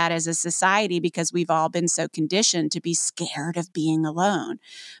do that as a society because we've all been so conditioned to be scared of being alone.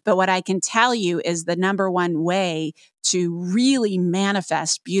 But what I can tell you is the number one way to really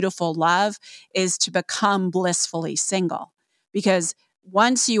manifest beautiful love is to become blissfully single. Because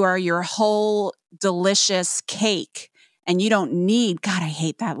once you are your whole delicious cake, and you don't need, God, I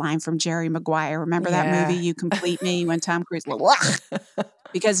hate that line from Jerry Maguire. Remember that movie, You Complete Me, when Tom Cruise,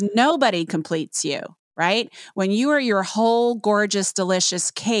 because nobody completes you, right? When you are your whole gorgeous,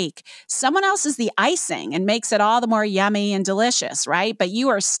 delicious cake, someone else is the icing and makes it all the more yummy and delicious, right? But you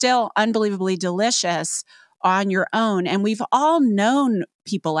are still unbelievably delicious on your own. And we've all known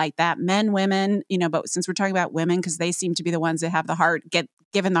people like that, men, women, but since we're talking about women, because they seem to be the ones that have get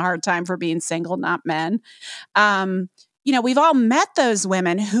given the hard time for being single, not men. We've all met those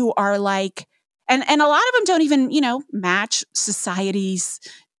women who are like, and a lot of them don't even, match society's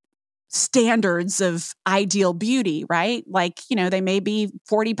standards of ideal beauty, right? Like, they may be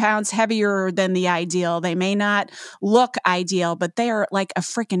 40 pounds heavier than the ideal. They may not look ideal, but they are like a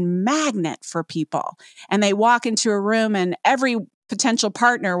freaking magnet for people. And they walk into a room and every potential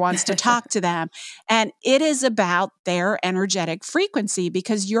partner wants to talk to them. And it is about their energetic frequency,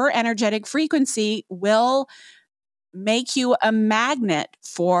 because your energetic frequency will make you a magnet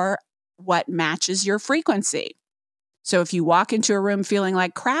for what matches your frequency. So if you walk into a room feeling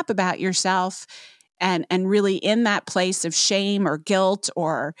like crap about yourself and really in that place of shame or guilt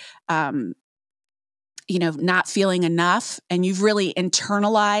or, not feeling enough, and you've really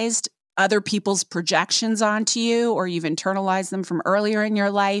internalized other people's projections onto you, or you've internalized them from earlier in your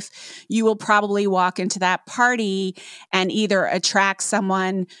life, you will probably walk into that party and either attract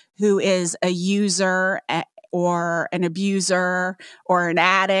someone who is a user or an abuser or an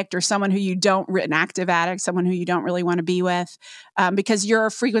addict or someone who an active addict, someone who you don't really want to be with, because you're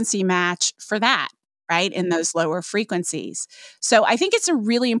a frequency match for that, right? In those lower frequencies. So I think it's a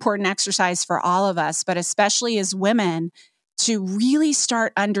really important exercise for all of us, but especially as women, to really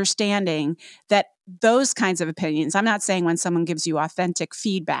start understanding that those kinds of opinions, I'm not saying when someone gives you authentic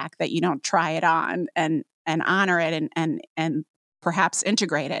feedback that you don't try it on and honor it and perhaps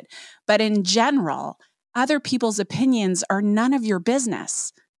integrate it. But in general, other people's opinions are none of your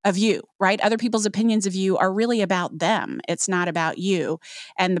business of you, right? Other people's opinions of you are really about them. It's not about you.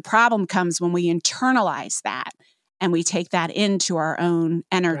 And the problem comes when we internalize that and we take that into our own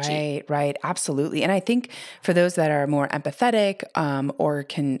energy. Right. Absolutely. And I think for those that are more empathetic, or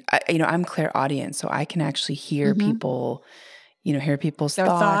I'm clairaudient, so I can actually hear people, hear people's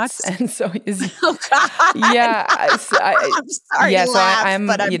thoughts. And so oh God. Yeah. I'm sorry to laugh,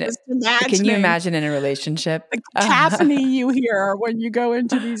 but I'm just imagining. Can you imagine in a relationship? The cacophony you hear when you go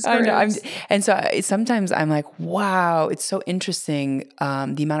into these groups. I know. And so sometimes I'm like, wow, it's so interesting,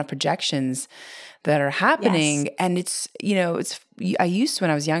 the amount of projections that are happening. Yes. And it's, when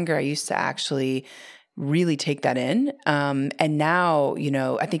I was younger, I used to actually really take that in. And now,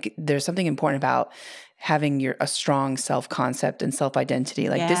 I think there's something important about having a strong self-concept and self-identity.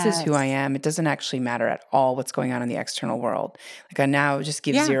 Like, this is who I am. It doesn't actually matter at all what's going on in the external world. Like, I now just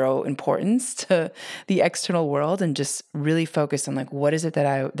give zero importance to the external world and just really focus on, like, what is it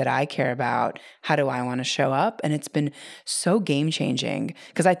that I care about? How do I want to show up? And it's been so game-changing,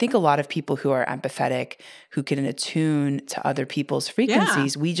 because I think a lot of people who are empathetic, who can attune to other people's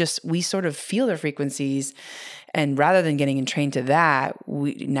frequencies, we sort of feel their frequencies. And rather than getting trained to that,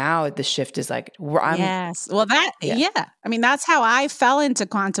 now the shift is like, yes. Well, I mean, that's how I fell into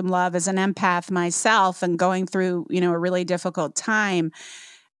quantum love as an empath myself, and going through, a really difficult time.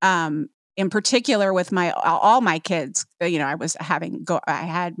 In particular with all my kids,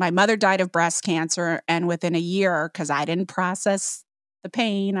 my mother died of breast cancer, and within a year, because I didn't process the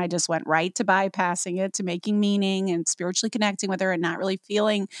pain, I just went right to bypassing it, to making meaning and spiritually connecting with her and not really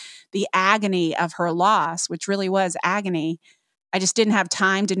feeling the agony of her loss, which really was agony. I just didn't have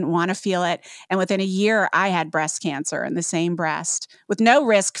time, didn't want to feel it. And within a year, I had breast cancer in the same breast with no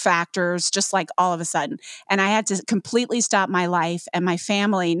risk factors, just like all of a sudden. And I had to completely stop my life and my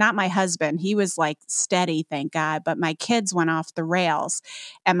family, not my husband. He was like steady, thank God. But my kids went off the rails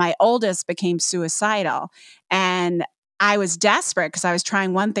and my oldest became suicidal. And I was desperate because I was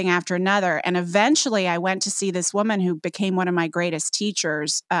trying one thing after another. And eventually I went to see this woman who became one of my greatest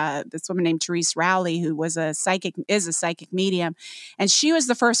teachers, this woman named Therese Rowley, who is a psychic medium. And she was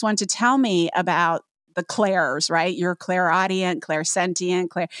the first one to tell me about the clairs, right? You're clairaudient, clairsentient,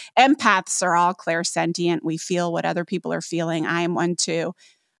 empaths are all clairsentient. We feel what other people are feeling. I am one too.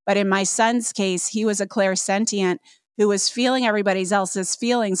 But in my son's case, he was a clairsentient who was feeling everybody else's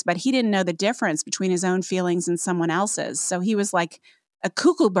feelings, but he didn't know the difference between his own feelings and someone else's. So he was like a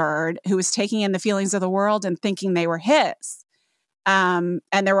cuckoo bird who was taking in the feelings of the world and thinking they were his. And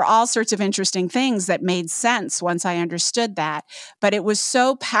there were all sorts of interesting things that made sense once I understood that. But it was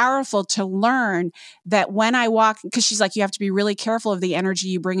so powerful to learn that when I walk, because she's like, you have to be really careful of the energy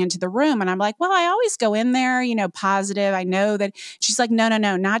you bring into the room. And I'm like, well, I always go in there, positive. I know that. She's like, no,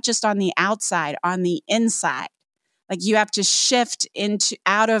 not just on the outside, on the inside. Like you have to shift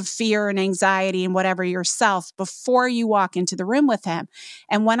out of fear and anxiety and whatever yourself before you walk into the room with him.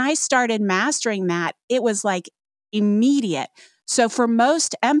 And when I started mastering that, it was like immediate. So for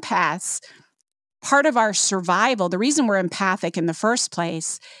most empaths, part of our survival, the reason we're empathic in the first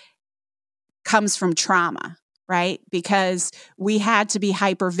place comes from trauma, right? Because we had to be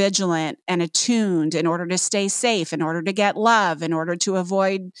hypervigilant and attuned in order to stay safe, in order to get love, in order to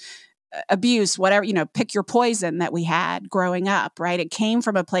avoid abuse, whatever, pick your poison that we had growing up, right? It came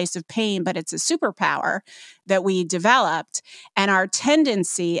from a place of pain, but it's a superpower that we developed. And our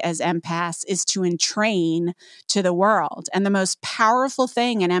tendency as empaths is to entrain to the world. And the most powerful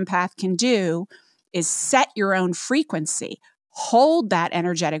thing an empath can do is set your own frequency, hold that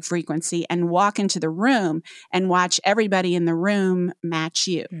energetic frequency and walk into the room and watch everybody in the room match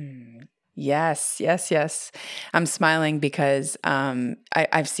you. Yes. I'm smiling because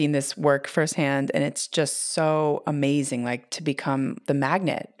I've seen this work firsthand, and it's just so amazing, like to become the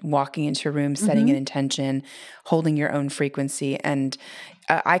magnet, walking into a room, setting an intention, holding your own frequency. And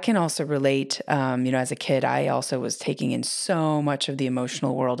I can also relate, as a kid, I also was taking in so much of the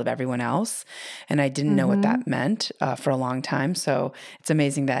emotional world of everyone else, and I didn't know what that meant for a long time. So it's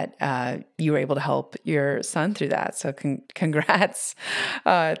amazing that you were able to help your son through that. So congrats.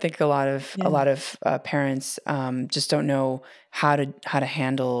 I think a lot of parents just don't know how to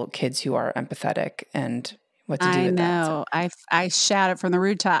handle kids who are empathetic and what to do with that. I know. I shout it from the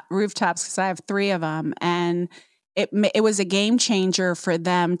rooftops because I have 3 of them, and it was a game changer for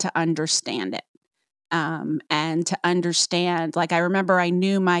them to understand it. And to understand, like, I remember I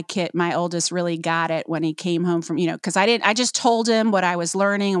knew my oldest really got it when he came home from, because I just told him what I was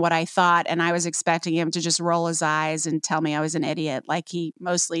learning and what I thought, and I was expecting him to just roll his eyes and tell me I was an idiot, like he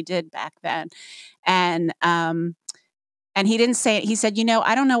mostly did back then. And he didn't say it. He said,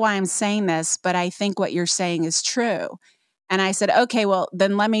 I don't know why I'm saying this, but I think what you're saying is true. And I said, okay, well,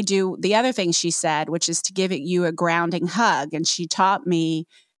 then let me do the other thing she said, which is to give you a grounding hug. And she taught me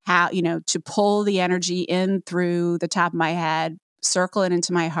how, to pull the energy in through the top of my head, circle it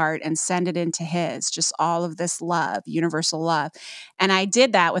into my heart, and send it into his, just all of this love, universal love. And I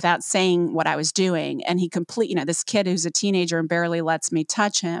did that without saying what I was doing. And he this kid who's a teenager and barely lets me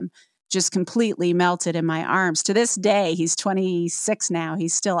touch him, just completely melted in my arms. To this day, he's 26 now. He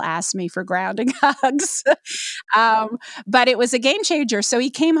still asks me for grounding hugs. But it was a game changer. So he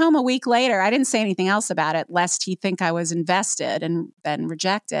came home a week later. I didn't say anything else about it, lest he think I was invested and then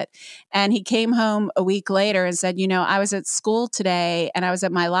reject it. And he came home a week later and said, I was at school today and I was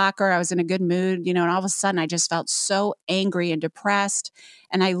at my locker. I was in a good mood, and all of a sudden I just felt so angry and depressed.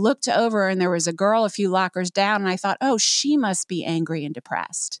 And I looked over and there was a girl a few lockers down, and I thought, oh, she must be angry and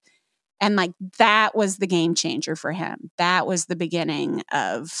depressed. And like that was the game changer for him. That was the beginning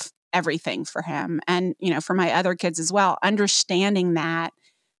of everything for him. And, for my other kids as well, understanding that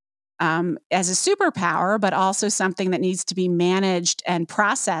as a superpower, but also something that needs to be managed and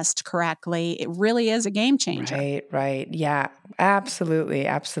processed correctly. It really is a game changer. Right. Yeah, absolutely,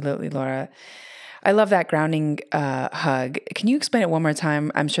 Laura. I love that grounding hug. Can you explain it one more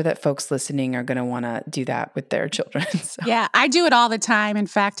time? I'm sure that folks listening are going to want to do that with their children. So. Yeah, I do it all the time. In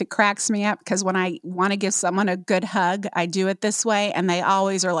fact, it cracks me up because when I want to give someone a good hug, I do it this way. And they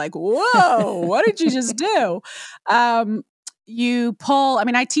always are like, whoa, what did you just do? You pull,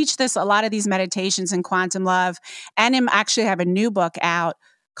 I teach a lot of these meditations in Quantum Love, and actually have a new book out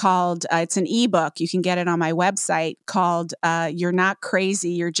called, it's an ebook. You can get it on my website called You're Not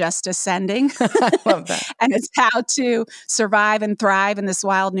Crazy, You're Just Ascending. I love that. And it's how to survive and thrive in this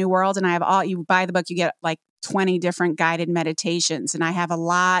wild new world. And I have you buy the book, you get like 20 different guided meditations. And I have a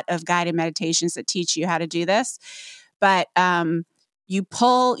lot of guided meditations that teach you how to do this. But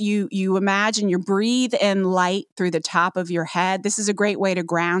you imagine you breathe in light through the top of your head. This is a great way to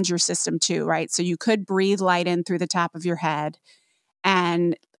ground your system too, right? So you could breathe light in through the top of your head.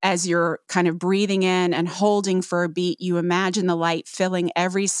 And as you're kind of breathing in and holding for a beat, you imagine the light filling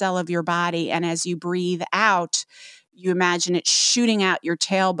every cell of your body. And as you breathe out, you imagine it shooting out your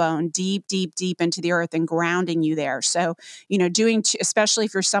tailbone deep, deep, deep into the earth and grounding you there. So, especially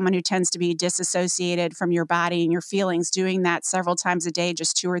if you're someone who tends to be disassociated from your body and your feelings, doing that several times a day,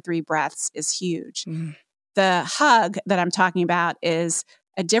 just 2 or 3 breaths is huge. Mm. The hug that I'm talking about is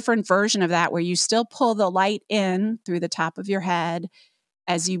a different version of that, where you still pull the light in through the top of your head.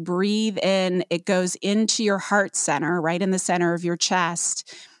 As you breathe in, it goes into your heart center, right in the center of your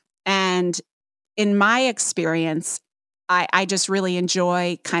chest. And in my experience, I just really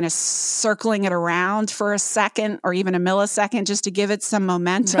enjoy kind of circling it around for a second or even a millisecond just to give it some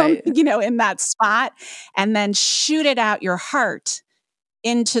momentum, right, in that spot, and then shoot it out your heart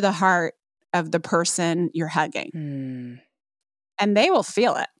into the heart of the person you're hugging. Mm. And they will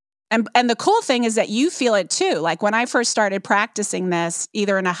feel it. And the cool thing is that you feel it too. Like when I first started practicing this,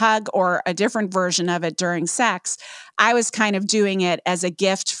 either in a hug or a different version of it during sex, I was kind of doing it as a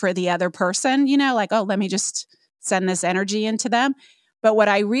gift for the other person, like, oh, let me just send this energy into them. But what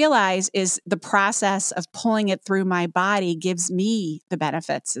I realize is the process of pulling it through my body gives me the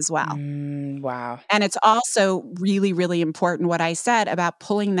benefits as well. Wow. And it's also really, really important what I said about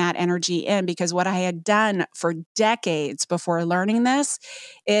pulling that energy in, because what I had done for decades before learning this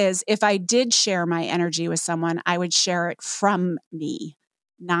is if I did share my energy with someone, I would share it from me,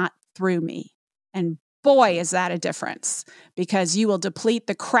 not through me. And boy, is that a difference, because you will deplete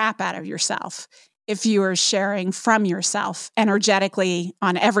the crap out of yourself if you are sharing from yourself energetically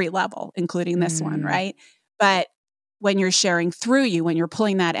on every level, including this one, right? But when you're sharing through you, when you're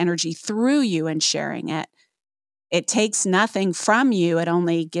pulling that energy through you and sharing it, it takes nothing from you. It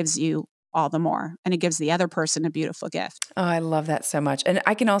only gives you all the more. And it gives the other person a beautiful gift. Oh, I love that so much. And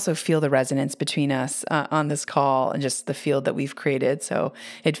I can also feel the resonance between us on this call and just the field that we've created. So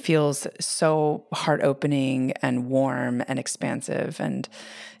it feels so heart-opening and warm and expansive. And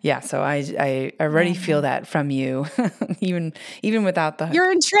yeah, so I already feel that from you, even without the...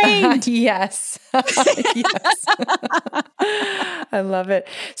 You're entrained. Yes. Yes. I love it.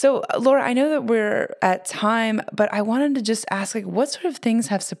 So Laura, I know that we're at time, but I wanted to just ask, what sort of things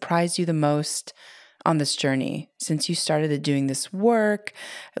have surprised you the most on this journey since you started doing this work?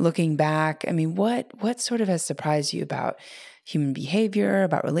 Looking back, what sort of has surprised you about human behavior,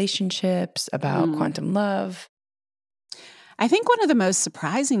 about relationships, about quantum love? I think one of the most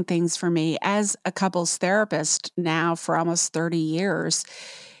surprising things for me as a couples therapist now for almost 30 years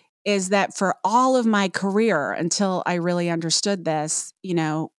is that for all of my career, until I really understood this,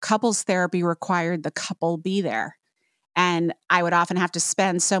 couples therapy required the couple be there. And I would often have to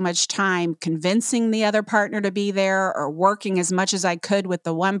spend so much time convincing the other partner to be there, or working as much as I could with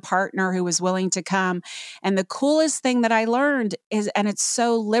the one partner who was willing to come. And the coolest thing that I learned is, and it's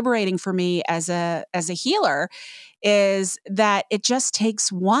so liberating for me as a healer, is that it just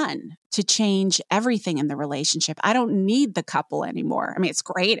takes one to change everything in the relationship. I don't need the couple anymore. It's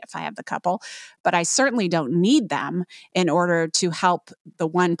great if I have the couple, but I certainly don't need them in order to help the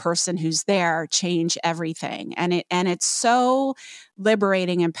one person who's there change everything. And it's so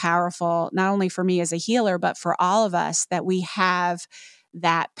liberating and powerful, not only for me as a healer, but for all of us, that we have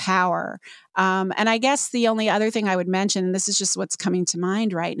that power. And I guess the only other thing I would mention, and this is just what's coming to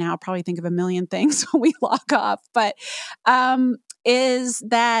mind right now, I'll probably think of a million things when we log off, but is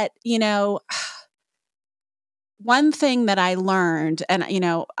that, one thing that I learned, and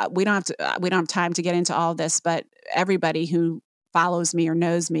we don't have time to get into all this, but everybody who follows me or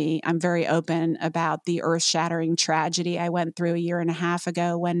knows me, I'm very open about the earth-shattering tragedy I went through 1.5 years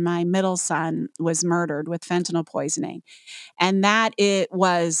ago when my middle son was murdered with fentanyl poisoning. And that it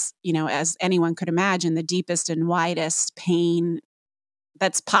was, as anyone could imagine, the deepest and widest pain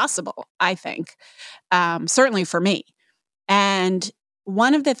that's possible, I think, certainly for me. And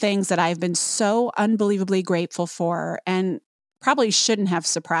one of the things that I've been so unbelievably grateful for, and probably shouldn't have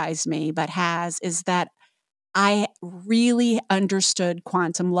surprised me, but has, is that I really understood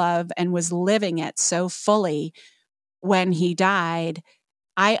quantum love and was living it so fully when he died.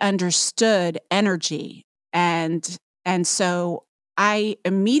 I understood energy. And so I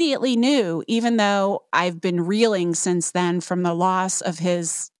immediately knew, even though I've been reeling since then from the loss of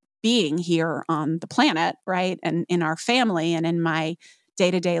his being here on the planet, right? And in our family and in my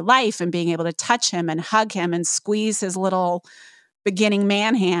day-to-day life, and being able to touch him and hug him and squeeze his little beginning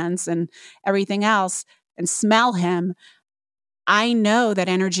man hands and everything else and smell him, I know that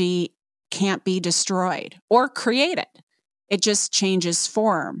energy can't be destroyed or created. It just changes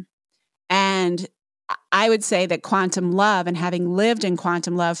form. And I would say that quantum love, and having lived in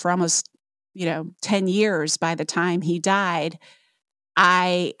quantum love for almost, 10 years by the time he died,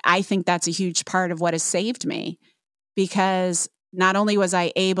 I think that's a huge part of what has saved me, because not only was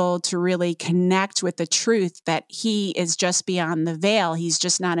I able to really connect with the truth that he is just beyond the veil, he's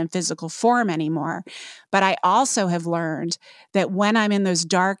just not in physical form anymore, but I also have learned that when I'm in those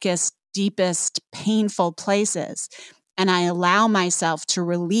darkest, deepest, painful places, and I allow myself to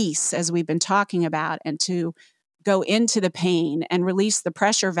release, as we've been talking about, and to go into the pain and release the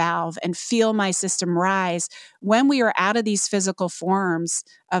pressure valve and feel my system rise, when we are out of these physical forms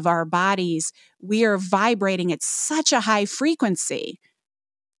of our bodies, we are vibrating at such a high frequency.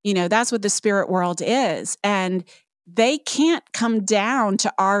 That's what the spirit world is. And they can't come down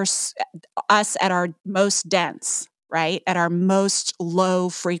to us at our most dense, right? At our most low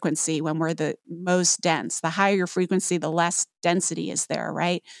frequency, when we're the most dense. The higher your frequency, the less density is there,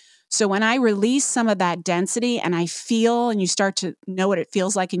 right? So when I release some of that density and I feel, and you start to know what it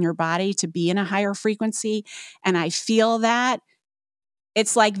feels like in your body to be in a higher frequency, and I feel that,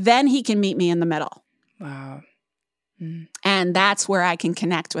 it's like then he can meet me in the middle. Wow. Mm. And that's where I can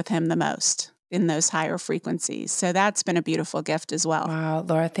connect with him the most, in those higher frequencies. So that's been a beautiful gift as well. Wow,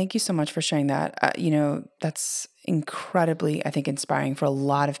 Laura, thank you so much for sharing that. That's incredibly, I think, inspiring for a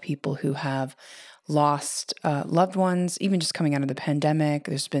lot of people who have lost loved ones, even just coming out of the pandemic.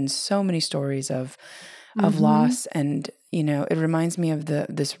 There's been so many stories of loss. And, it reminds me of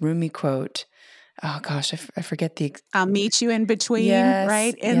this Rumi quote. Oh gosh, I forget the. I'll meet you in between, Yes,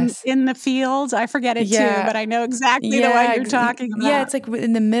 right? yes. In the fields. I forget it Yeah. too, but I know exactly the one you're talking about. Yeah, it's like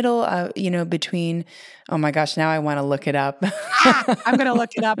in the middle, between. Oh my gosh, now I want to look it up. I'm going to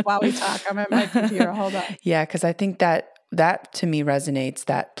look it up while we talk. I'm at my computer. Hold on. Yeah, because I think that to me resonates,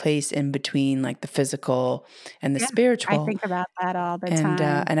 that place in between, like the physical and the spiritual. I think about that all the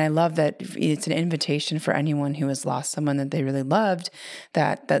time. And I love that it's an invitation for anyone who has lost someone that they really loved,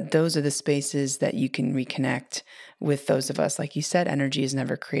 that those are the spaces that you can reconnect with those of us. Like you said, energy is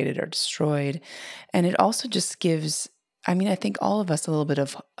never created or destroyed. And it also just gives, I think all of us a little bit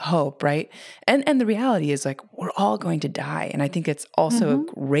of hope, right? And the reality is, like, we're all going to die. And I think it's also a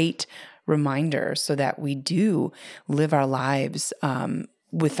great reminder, so that we do live our lives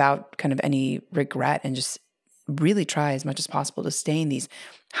without kind of any regret, and just really try as much as possible to stay in these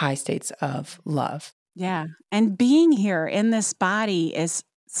high states of love. Yeah. And being here in this body is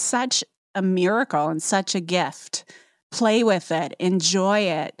such a miracle and such a gift. Play with it, enjoy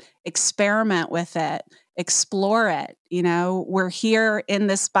it, experiment with it, explore it. We're here in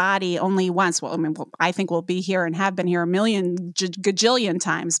this body only once. Well, I think we'll be here and have been here a million gajillion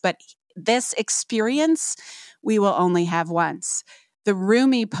times, but this experience we will only have once. The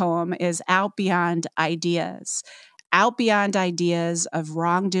Rumi poem is out beyond ideas. Out beyond ideas of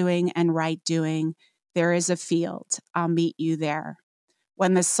wrongdoing and right doing, there is a field. I'll meet you there.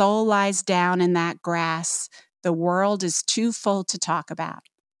 When the soul lies down in that grass, the world is too full to talk about.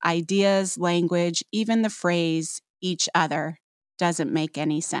 Ideas, language, even the phrase, each other, doesn't make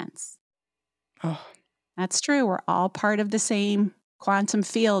any sense. Oh, that's true. We're all part of the same quantum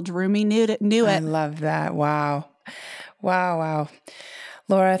field. Rumi knew it. I love that. Wow.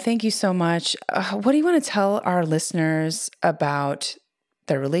 Laura, thank you so much. What do you want to tell our listeners about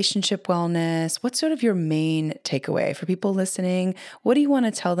their relationship wellness? What's sort of your main takeaway for people listening? What do you want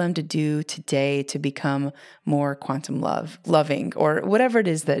to tell them to do today to become more quantum loving, or whatever it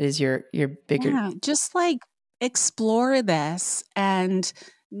is that is your bigger? Yeah, just like explore this and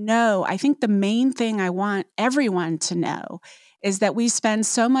know. I think the main thing I want everyone to know is that we spend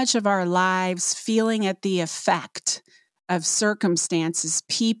so much of our lives feeling at the effect of circumstances,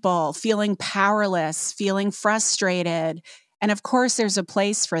 people, feeling powerless, feeling frustrated. And of course, there's a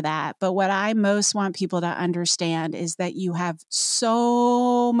place for that. But what I most want people to understand is that you have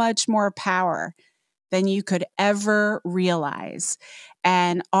so much more power than you could ever realize.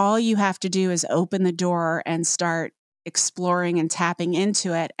 And all you have to do is open the door and start exploring and tapping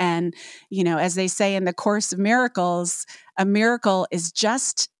into it. And, as they say in the Course of Miracles, a miracle is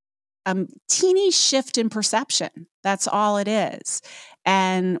just a teeny shift in perception. That's all it is.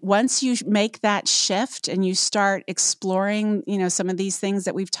 And once you make that shift and you start exploring, some of these things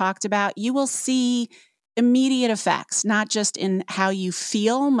that we've talked about, you will see immediate effects, not just in how you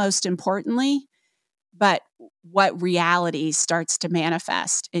feel, most importantly, but what reality starts to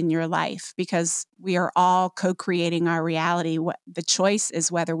manifest in your life, because we are all co-creating our reality. The choice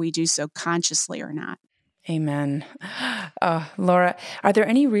is whether we do so consciously or not. Amen. Laura, are there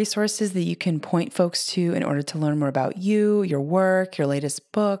any resources that you can point folks to in order to learn more about you, your work, your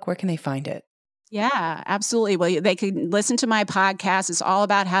latest book? Where can they find it? Yeah, absolutely. Well, they can listen to my podcast. It's all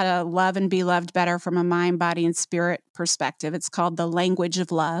about how to love and be loved better from a mind, body, and spirit perspective. It's called The Language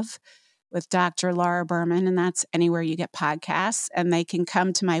of Love with Dr. Laura Berman, and that's anywhere you get podcasts. And they can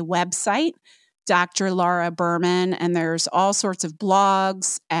come to my website, Dr. Laura Berman, and there's all sorts of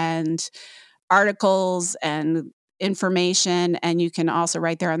blogs and articles and information. And you can also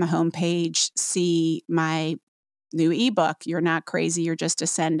right there on the homepage see my new ebook, You're Not Crazy, You're Just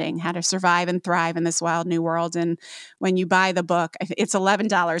Ascending, How to Survive and Thrive in This Wild New World. And when you buy the book, it's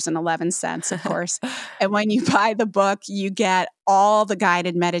 $11.11, of course. And when you buy the book, you get all the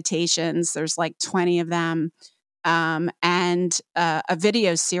guided meditations. There's like 20 of them. And a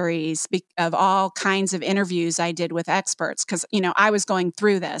video series of all kinds of interviews I did with experts. Because, I was going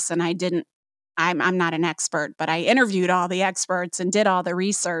through this and I'm not an expert, but I interviewed all the experts and did all the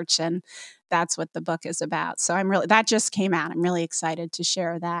research, and that's what the book is about. So that just came out. I'm really excited to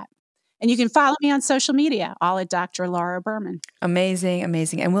share that. And you can follow me on social media, all at Dr. Laura Berman. Amazing,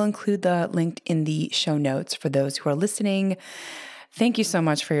 amazing. And we'll include the link in the show notes for those who are listening. Thank you so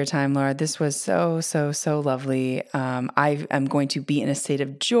much for your time, Laura. This was so, so, so lovely. I am going to be in a state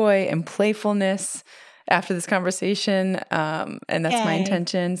of joy and playfulness after this conversation, and that's my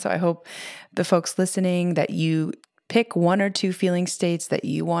intention. So I hope the folks listening that you pick one or two feeling states that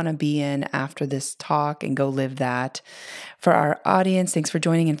you want to be in after this talk and go live that. For our audience, thanks for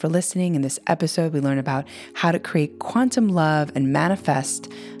joining and for listening. In this episode, we learn about how to create quantum love and manifest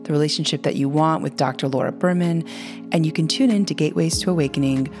the relationship that you want with Dr. Laura Berman. And you can tune in to Gateways to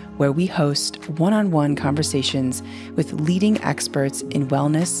Awakening, where we host one-on-one conversations with leading experts in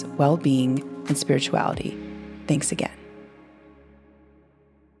wellness, well-being, and spirituality. Thanks again.